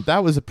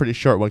 that was a pretty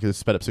short one because it's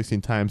sped up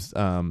 16 times.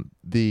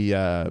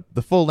 The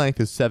full length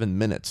is 7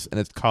 minutes, and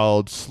it's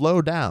called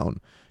 "Slow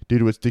Down" due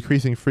to its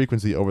decreasing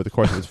frequency over the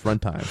course of its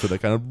runtime. So they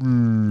kind of.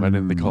 Why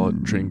didn't they call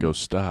it "Train Go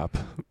Stop"?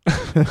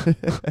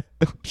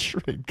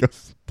 Train Go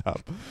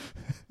Stop.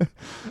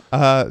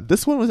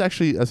 This one was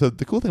actually so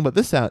the cool thing about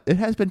this sound, it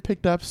has been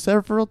picked up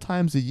several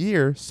times a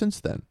year since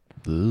then.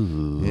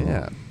 Ooh.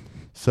 Yeah.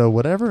 So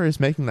whatever is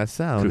making that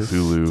sound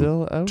Cthulhu is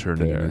still out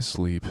turning there. in his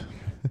sleep.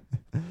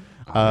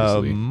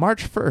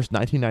 March 1st,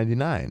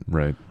 1999.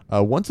 Right.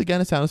 Once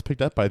again, a sound is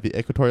picked up by the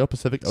Equatorial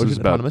Pacific Ocean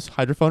Autonomous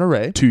Hydrophone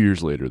Array. 2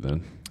 years later,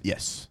 then.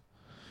 Yes.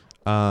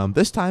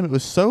 This time it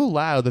was so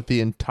loud that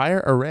the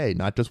entire array,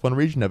 not just one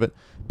region of it,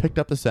 picked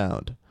up the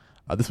sound.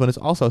 This one is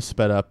also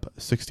sped up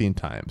 16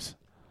 times.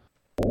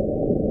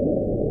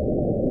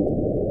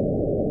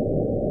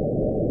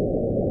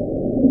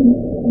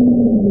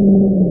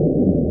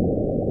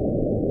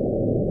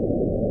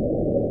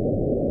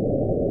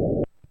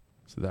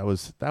 So that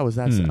was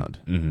that sound.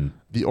 Mm-hmm.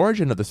 The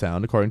origin of the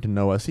sound, according to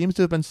NOAA, seems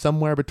to have been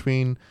somewhere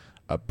between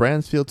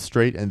Bransfield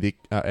Strait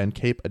and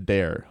Cape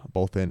Adair,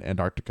 both in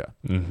Antarctica.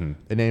 Mm-hmm.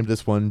 They named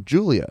this one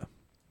Julia.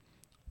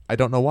 I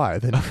don't know why.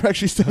 They never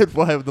actually said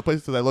why the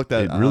places I looked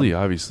at. It really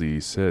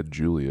obviously said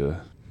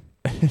Julia.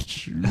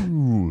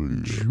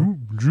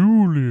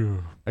 Julia.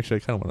 Actually, I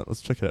kind of want to.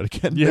 Let's check it out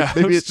again. Yeah,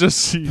 maybe let's just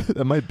see.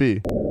 That might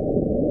be.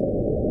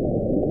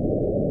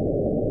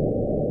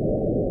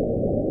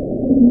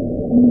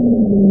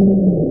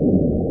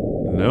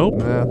 Nope.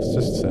 Nah, it's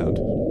just sound.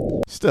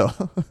 Still,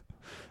 it'd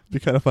be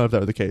kind of fun if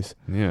that were the case.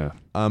 Yeah.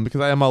 Because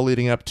I am all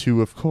leading up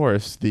to, of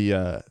course,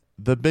 the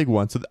big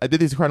one. So I did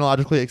these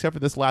chronologically, except for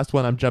this last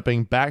one. I'm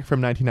jumping back from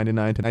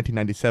 1999 to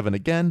 1997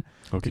 again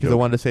because I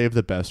wanted to save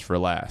the best for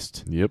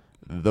last. Yep.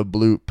 The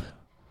bloop.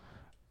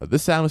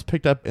 This sound was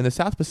picked up in the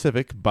South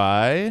Pacific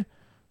by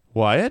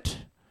Wyatt.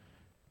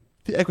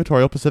 The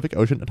Equatorial Pacific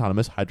Ocean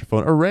Autonomous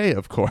Hydrophone Array,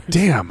 of course.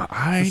 Damn,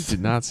 I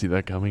did not see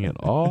that coming at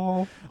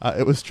all.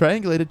 It was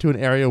triangulated to an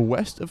area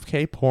west of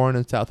Cape Horn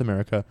in South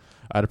America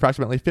at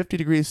approximately 50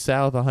 degrees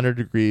south, 100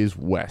 degrees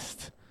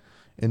west.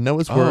 In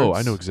NOAA's words... Oh,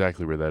 I know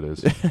exactly where that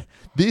is.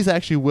 These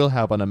actually will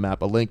have on a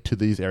map a link to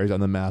these areas on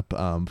the map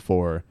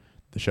for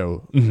the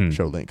show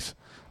links.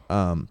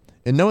 In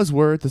NOAA's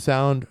words, the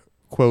sound,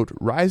 quote,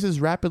 rises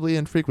rapidly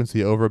in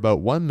frequency over about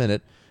 1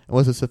 minute and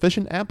was a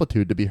sufficient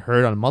amplitude to be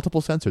heard on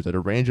multiple sensors at a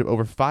range of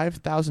over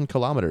 5,000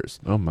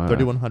 kilometers,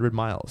 3,100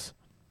 miles.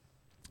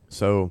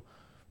 So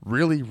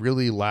really,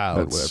 really loud,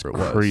 That's whatever it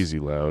was. Crazy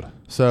loud.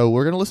 So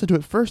we're going to listen to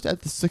it first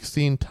at the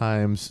 16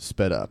 times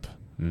sped up.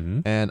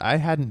 Mm-hmm. And I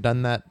hadn't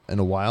done that in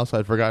a while, so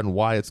I'd forgotten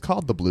why it's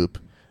called the bloop.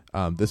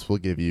 This will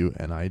give you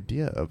an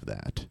idea of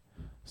that.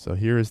 So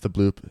here is the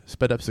bloop,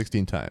 sped up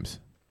 16 times.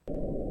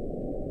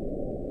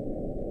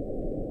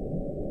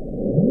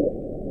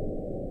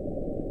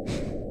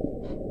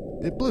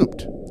 It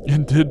blooped.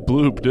 It did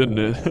bloop, didn't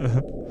it?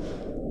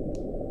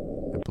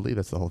 I believe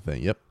that's the whole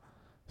thing. Yep.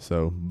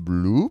 So,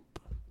 bloop.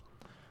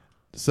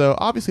 So,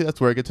 obviously, that's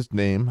where it gets its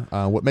name.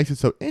 What makes it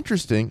so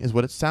interesting is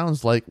what it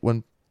sounds like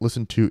when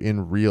listened to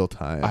in real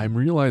time. I'm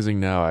realizing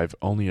now I've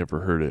only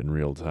ever heard it in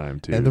real time,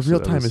 too. And the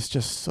real time is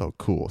just so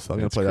cool. So,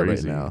 I'm going to play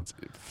crazy. that right now. It's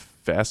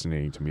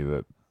fascinating to me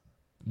that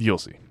you'll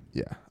see.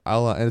 Yeah.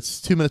 And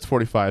it's 2 minutes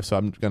 45, so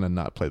I'm going to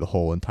not play the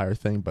whole entire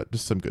thing, but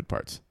just some good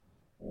parts.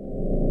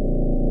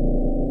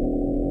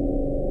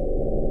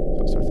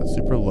 So it starts out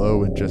super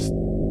low and just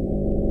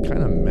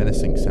kind of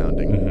menacing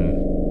sounding.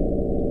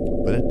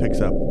 Mm-hmm. But it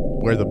picks up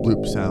where the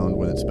bloop sound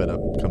when it's sped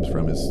up comes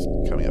from is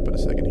coming up in a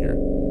second here.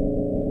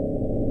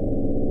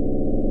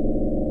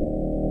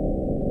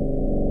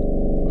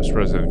 Vice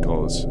President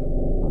calls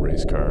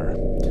race car.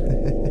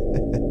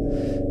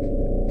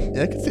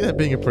 Yeah, I can see that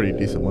being a pretty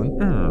decent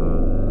one. I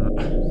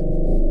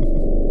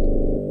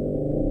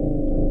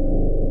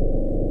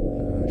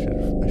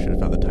should have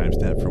found the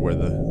timestamp for where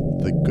the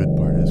good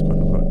part is, quote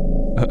unquote.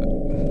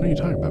 What are you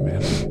talking about,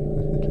 man?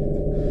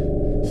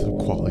 Some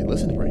quality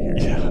listening right here.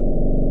 Yeah.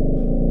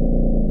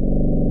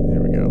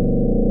 There we go.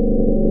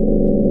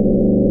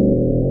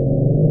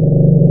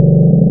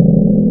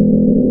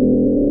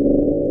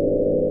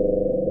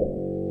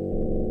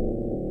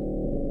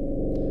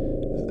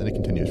 Then it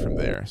continues from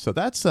there. So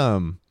that's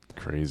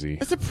crazy.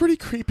 It's a pretty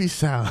creepy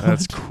sound.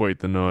 That's quite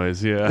the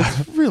noise, yeah.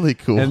 It's really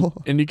cool.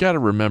 And you got to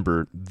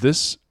remember,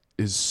 this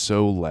is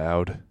so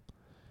loud.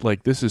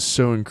 Like, this is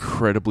so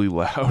incredibly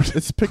loud.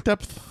 It's picked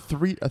up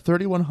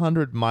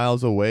 3,100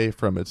 miles away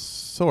from its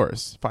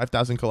source,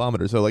 5,000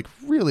 kilometers. So, like,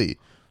 really,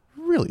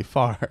 really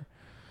far.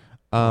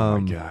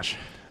 Oh my gosh,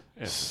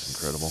 it's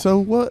incredible.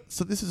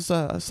 So this is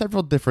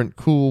several different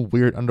cool,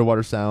 weird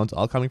underwater sounds,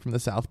 all coming from the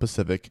South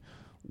Pacific.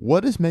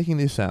 What is making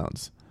these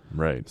sounds?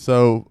 Right.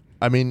 So,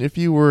 I mean, if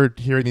you were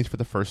hearing these for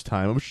the first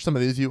time, which some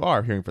of these you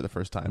are hearing for the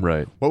first time,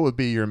 right? What would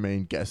be your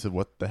main guess of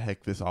what the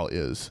heck this all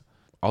is?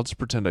 I'll just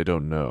pretend I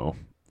don't know.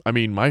 I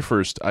mean, my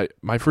first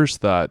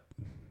thought,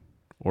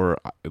 or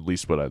at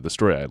least the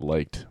story I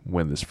liked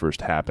when this first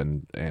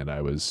happened, and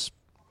I was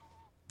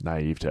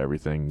naive to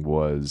everything,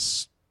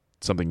 was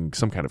some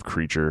kind of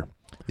creature.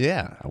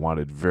 Yeah. I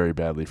wanted very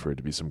badly for it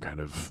to be some kind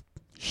of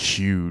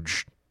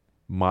huge,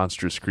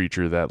 monstrous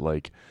creature that,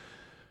 like,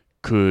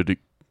 could,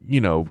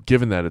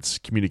 given that it's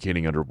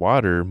communicating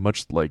underwater,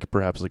 much like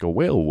perhaps like a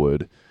whale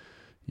would,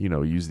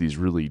 use these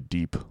really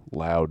deep,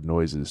 loud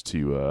noises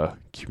to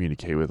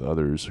communicate with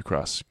others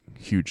across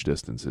huge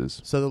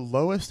distances. So the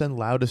lowest and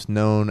loudest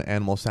known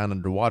animal sound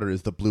underwater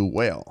is the blue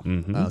whale.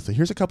 Mm-hmm. So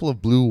here's a couple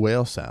of blue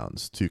whale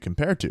sounds to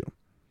compare to.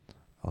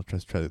 I'll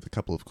just try a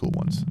couple of cool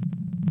ones.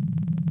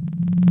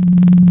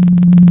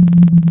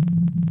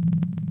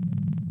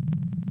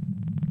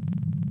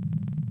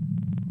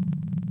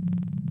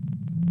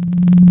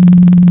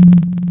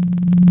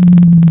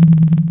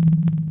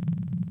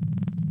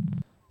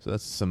 So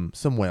that's some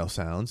whale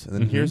sounds. And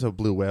then here's a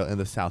blue whale in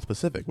the South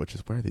Pacific, which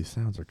is where these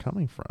sounds are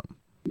coming from.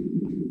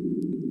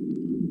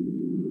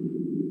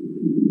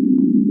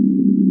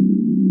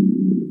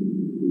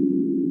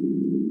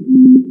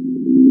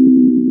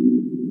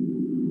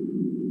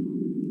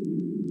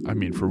 I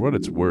mean, for what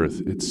it's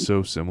worth, it's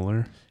so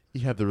similar.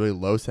 You have the really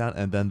low sound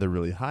and then the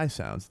really high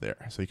sounds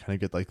there. So you kind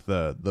of get like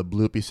the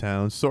bloopy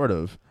sounds, sort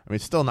of. I mean,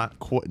 it's still not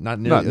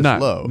nearly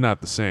as low.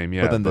 Not the same,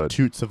 yeah. But then the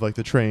toots of like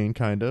the train,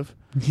 kind of.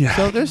 Yeah.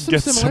 So there's some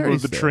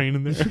similarities some of the train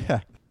in there.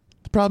 Yeah.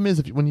 The problem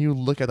is when you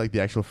look at like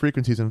the actual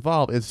frequencies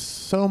involved, it's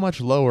so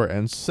much lower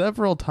and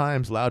several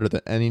times louder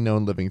than any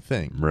known living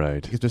thing.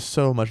 Right. It's just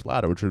so much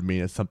louder, which would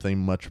mean it's something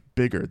much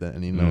bigger than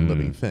any known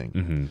living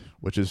thing,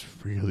 which is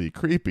really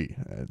creepy.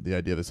 The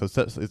idea that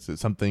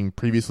it's something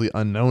previously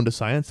unknown to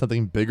science,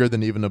 something bigger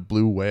than even a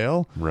blue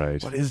whale.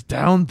 Right. What is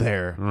down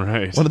there?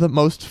 Right. One of the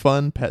most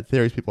fun pet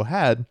theories people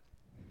had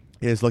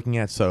is looking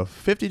at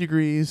 50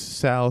 degrees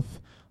south,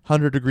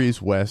 100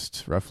 degrees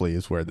west, roughly,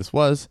 is where this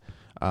was.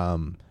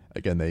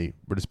 Again, they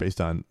were just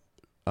based on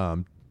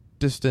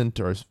distant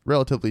or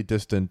relatively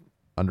distant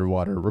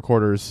underwater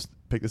recorders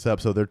pick this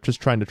up. So they're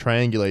just trying to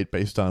triangulate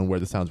based on where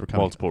the sounds were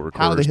coming. Multiple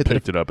recorders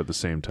picked it up at the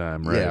same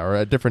time, right? Yeah, or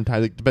at different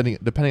times,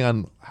 depending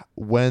on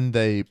when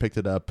they picked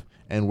it up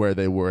and where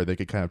they were. They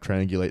could kind of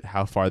triangulate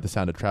how far the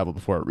sound had traveled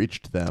before it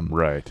reached them,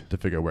 right? To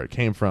figure out where it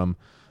came from.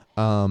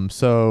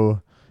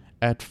 So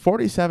at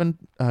 47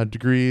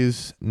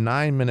 degrees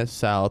 9 minutes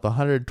south,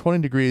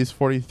 120 degrees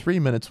 43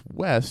 minutes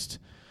west,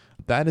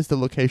 that is the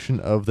location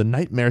of the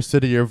nightmare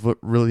city of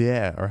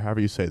R'lyeh, or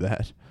however you say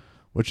that,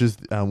 which is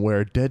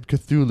where dead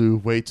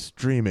Cthulhu waits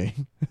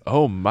dreaming.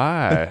 Oh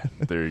my!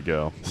 There you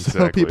go.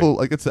 Exactly. So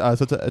people it turns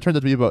out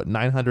to be about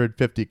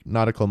 950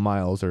 nautical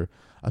miles, or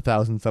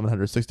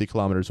 1,760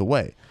 kilometers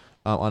away,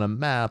 on a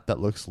map that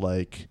looks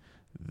like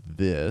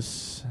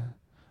this.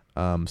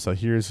 So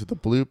here's the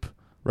bloop,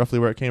 roughly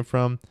where it came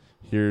from.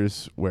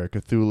 Here's where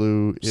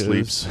Cthulhu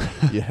sleeps.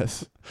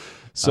 Yes.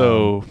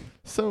 So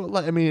it's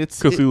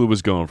Cthulhu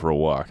was going for a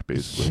walk,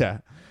 basically. Yeah.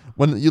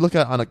 When you look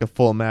at on like a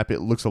full map,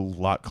 it looks a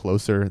lot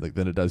closer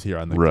than it does here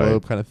on the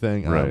globe, kind of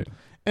thing. Right.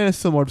 And it's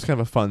still more just kind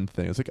of a fun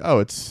thing. It's like,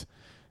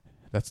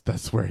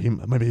 that's where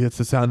maybe it's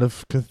the sound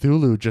of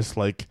Cthulhu just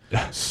like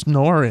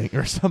snoring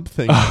or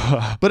something.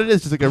 But it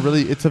is just like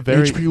it's a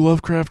very H.P.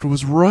 Lovecraft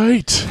was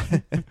right.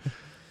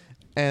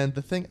 And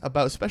the thing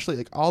about, especially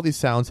like all these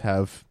sounds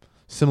have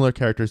similar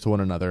characters to one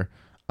another.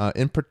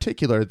 In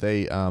particular,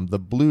 the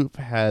bloop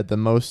had the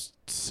most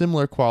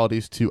similar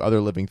qualities to other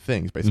living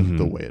things, basically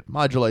the way it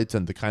modulates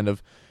and the kind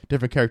of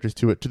different characters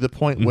to it, to the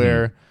point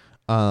where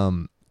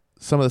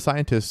some of the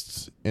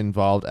scientists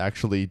involved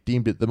actually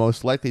deemed it the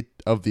most likely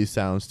of these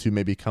sounds to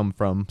maybe come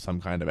from some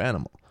kind of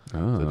animal.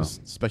 So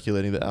just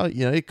speculating that,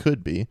 it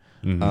could be,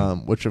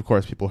 which of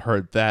course people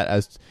heard that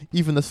as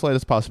even the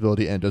slightest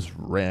possibility and just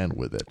ran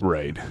with it.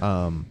 Right.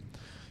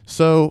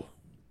 So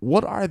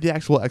what are the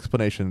actual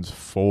explanations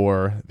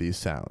for these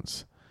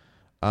sounds?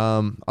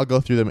 I'll go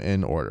through them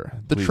in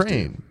order. Please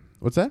train. Do.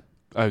 What's that?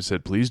 I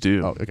said, please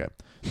do. Oh, okay.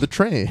 The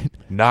train.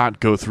 Not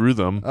go through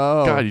them.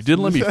 Oh. God, you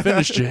didn't let me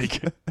finish,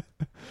 Jake.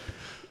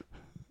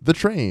 The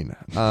train.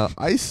 I'm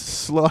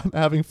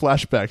having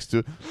flashbacks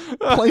to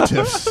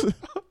plaintiffs.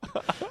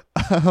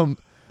 The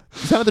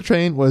sound of the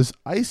train was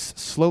ice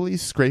slowly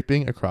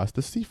scraping across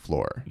the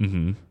seafloor.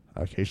 Mm-hmm.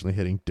 Occasionally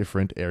hitting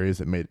different areas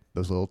that made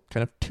those little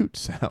kind of toot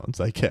sounds,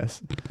 I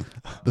guess.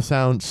 The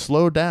sound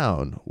slow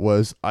down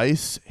was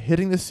ice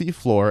hitting the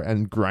seafloor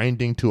and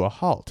grinding to a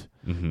halt.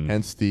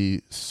 Hence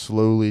the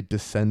slowly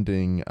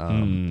descending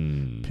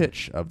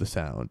pitch of the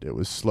sound. It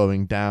was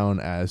slowing down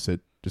as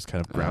it just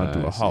kind of ground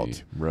to a halt.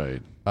 See.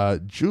 Right.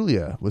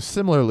 Julia was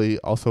similarly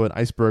also an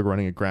iceberg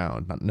running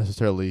aground, not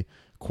necessarily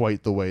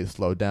quite the way it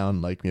slowed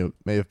down. Like,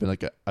 may have been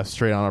like a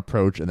straight on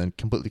approach and then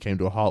completely came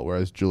to a halt,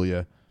 whereas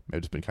Julia may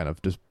have just been kind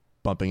of just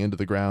bumping into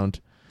the ground.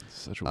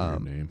 Such a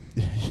weird name.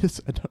 Yes,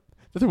 the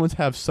other ones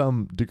have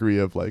some degree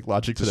of like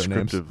logic to their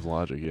names. Descriptive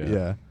logic, yeah.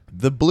 Yeah.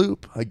 The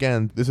bloop,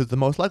 again, this is the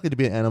most likely to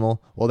be an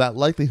animal. Well, that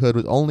likelihood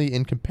was only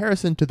in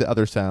comparison to the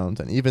other sounds,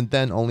 and even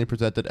then only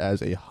presented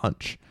as a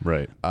hunch.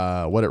 Right.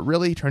 What it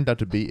really turned out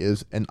to be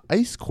is an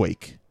ice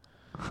quake.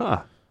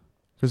 Huh.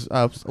 Because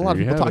a lot of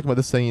people talking about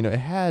this saying, it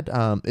had,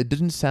 it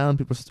didn't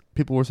sound.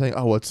 People were saying,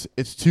 well,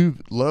 it's too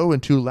low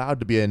and too loud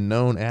to be a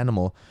known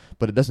animal,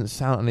 but it doesn't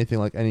sound anything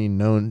like any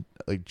known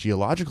like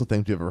geological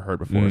things we've ever heard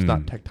before. It's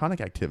not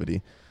tectonic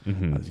activity.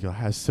 It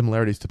has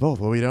similarities to both.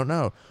 Well, we don't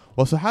know.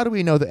 Well, so how do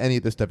we know that any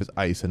of this stuff is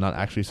ice and not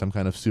actually some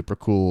kind of super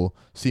cool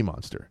sea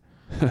monster?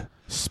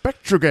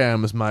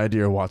 Spectrograms, my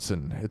dear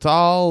Watson. It's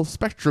all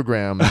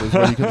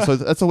spectrograms. So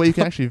that's the way you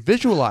can actually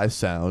visualize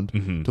sound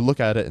to look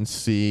at it and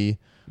see,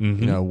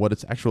 what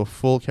its actual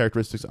full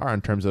characteristics are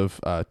in terms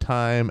of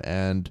time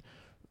and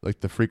like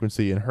the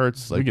frequency in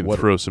hertz. Like we can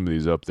throw some of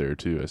these up there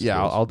too. I suppose.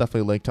 Yeah, I'll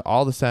definitely link to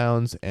all the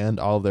sounds and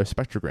all of their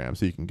spectrograms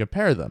so you can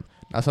compare them.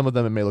 Now, some of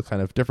them it may look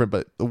kind of different,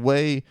 but the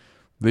way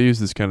they use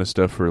this kind of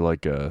stuff for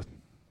like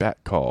bat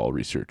call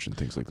research and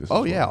things like this.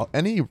 Oh yeah,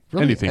 anything you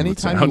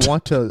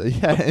want to,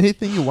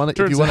 anything you want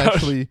to, if you want to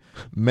actually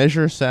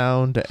measure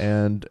sound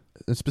and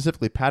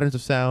specifically patterns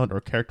of sound or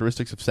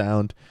characteristics of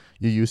sound,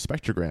 you use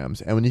spectrograms.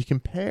 And when you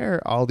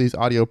compare all these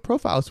audio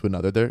profiles to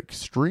another, they're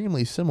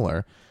extremely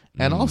similar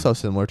and also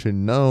similar to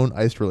known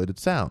ice-related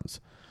sounds.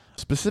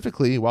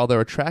 Specifically, while they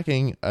were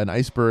tracking an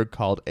iceberg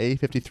called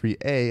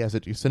A53A as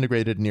it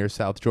disintegrated near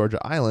South Georgia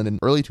Island in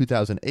early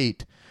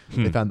 2008,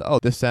 they found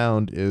that, this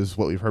sound is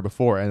what we've heard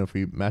before. And if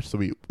we match,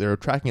 they were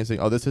tracking it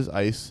saying, this is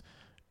ice.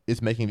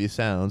 It's making these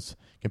sounds.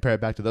 Compare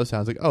it back to those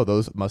sounds, like,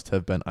 those must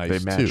have been ice too.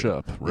 They match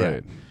up,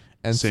 right. Yeah.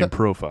 And same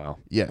profile.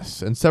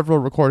 Yes, and several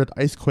recorded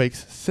ice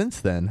quakes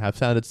since then have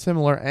sounded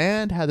similar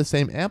and had the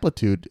same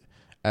amplitude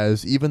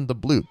as even the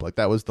bloop. Like,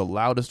 that was the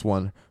loudest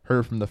one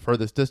heard from the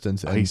furthest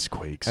distance. And ice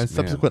quakes. And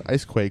subsequent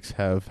ice quakes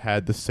have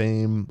had the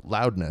same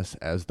loudness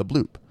as the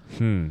bloop.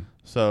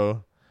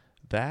 So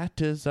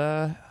that is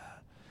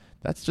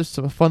that's just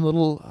a fun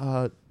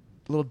little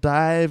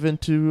dive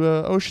into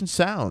ocean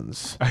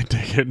sounds. I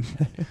dig it.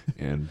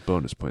 And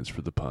bonus points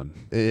for the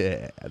pun.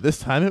 Yeah, this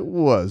time it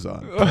was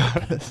on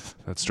purpose.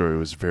 That story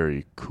was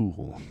very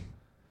cool.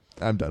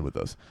 I'm done with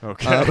those.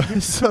 Okay.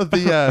 So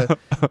you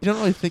don't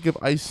really think of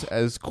ice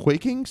as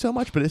quaking so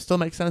much, but it still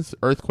makes sense.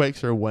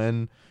 Earthquakes are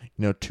when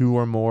two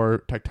or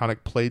more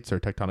tectonic plates or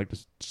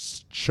tectonic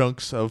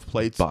chunks of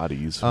plates,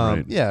 bodies,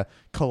 right? Yeah,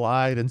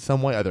 collide in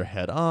some way, either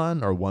head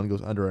on or one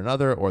goes under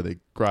another, or they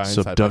grind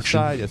side by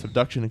side. Yeah,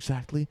 subduction,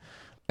 exactly.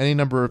 Any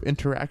number of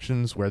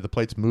interactions where the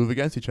plates move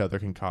against each other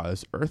can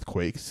cause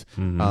earthquakes.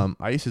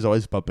 Ice is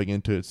always bumping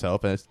into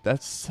itself, and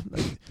that's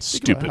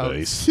stupid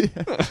ice.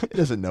 It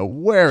doesn't know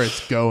where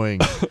it's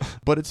going,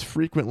 but it's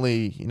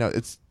frequently,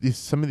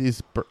 some of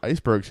these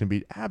icebergs can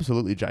be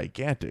absolutely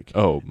gigantic.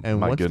 Oh,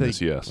 and my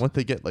goodness, yes. Once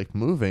they get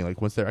moving,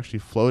 once they're actually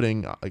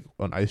floating,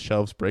 when ice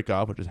shelves break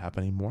off, which is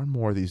happening more and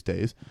more these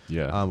days.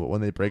 Yeah. But when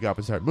they break off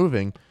and start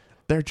moving,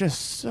 they're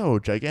just so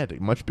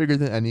gigantic, much bigger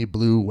than any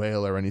blue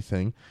whale or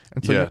anything.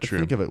 And so you have to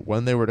think of it,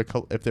 when they were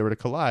if they were to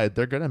collide,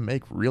 they're going to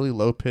make really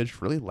low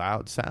pitched, really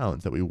loud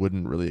sounds that we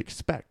wouldn't really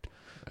expect.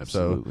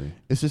 Absolutely. So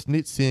it's just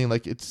neat seeing,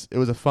 it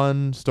was a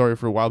fun story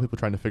for a while, people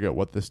trying to figure out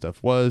what this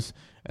stuff was.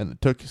 And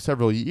it took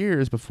several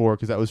years before,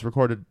 because that was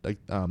recorded,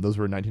 those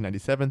were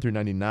 1997 through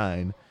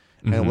 99.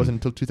 And it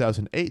wasn't until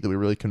 2008 that we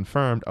really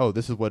confirmed,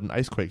 this is what an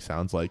ice quake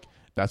sounds like.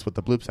 That's what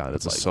the bloop sounded like.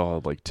 It's a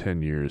solid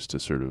 10 years to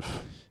sort of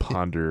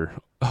ponder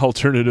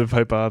alternative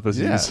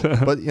hypotheses.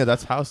 Yeah, but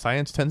that's how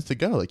science tends to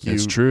go.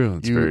 It's true.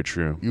 It's very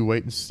true. You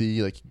wait and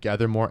see,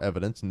 gather more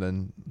evidence, and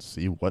then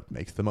see what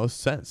makes the most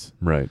sense.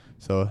 Right.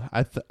 So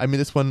I mean,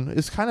 this one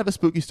is kind of a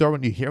spooky story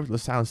when you hear what the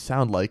sounds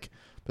sound like.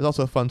 But it's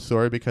also a fun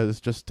story because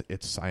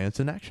it's science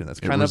in action. That's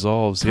kind of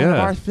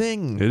our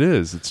thing. It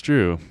is. It's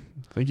true.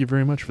 Thank you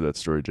very much for that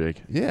story,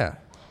 Jake. Yeah.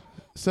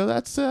 So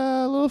that's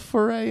a little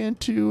foray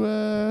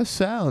into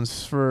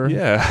sounds for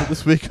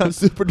this week on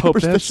Super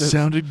Duperstitious. That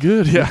sounded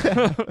good.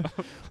 Yeah.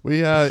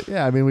 We want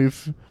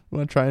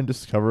to try and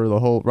discover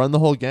run the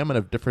whole gamut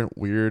of different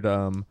weird,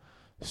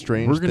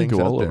 strange things. We're going to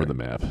go all there. over the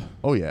map.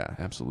 Oh yeah,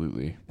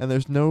 absolutely. And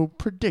there's no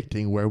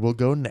predicting where we'll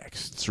go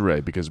next. That's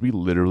right, because we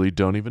literally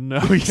don't even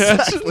know yet.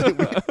 Exactly.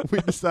 we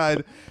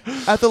decide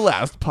at the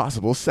last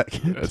possible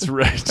second. That's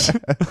right.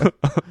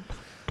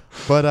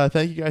 But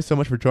thank you guys so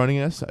much for joining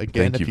us.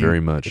 Again, thank you very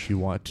much. If you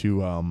want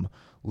to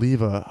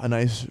leave a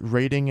nice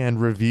rating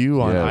and review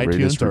on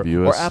iTunes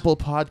or Apple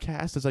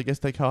Podcasts, as I guess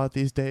they call it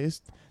these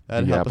days,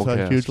 that helps us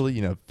out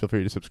hugely. Feel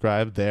free to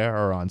subscribe there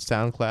or on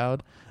SoundCloud.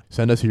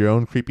 Send us your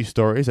own creepy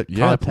stories at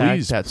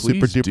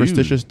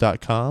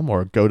contact@superduperstitious.com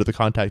or go to the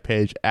contact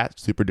page at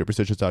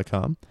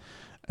superduperstitious.com.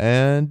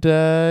 And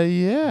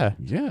yes,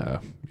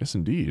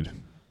 indeed.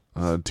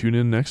 Tune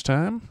in next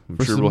time. I'm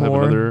sure we'll have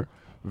another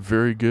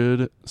very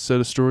good set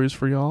of stories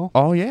for y'all.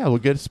 Oh yeah, we'll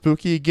get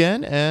spooky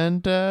again,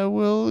 and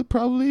we'll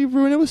probably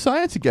ruin it with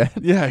science again.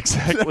 Yeah,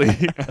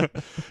 exactly.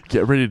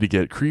 Get ready to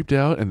get creeped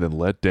out and then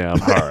let down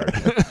hard.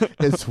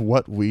 It's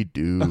what we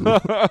do.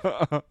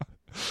 All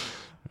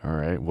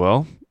right,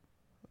 well,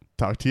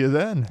 talk to you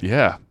then.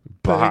 Yeah,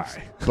 bye.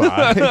 Thanks.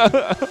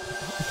 Bye.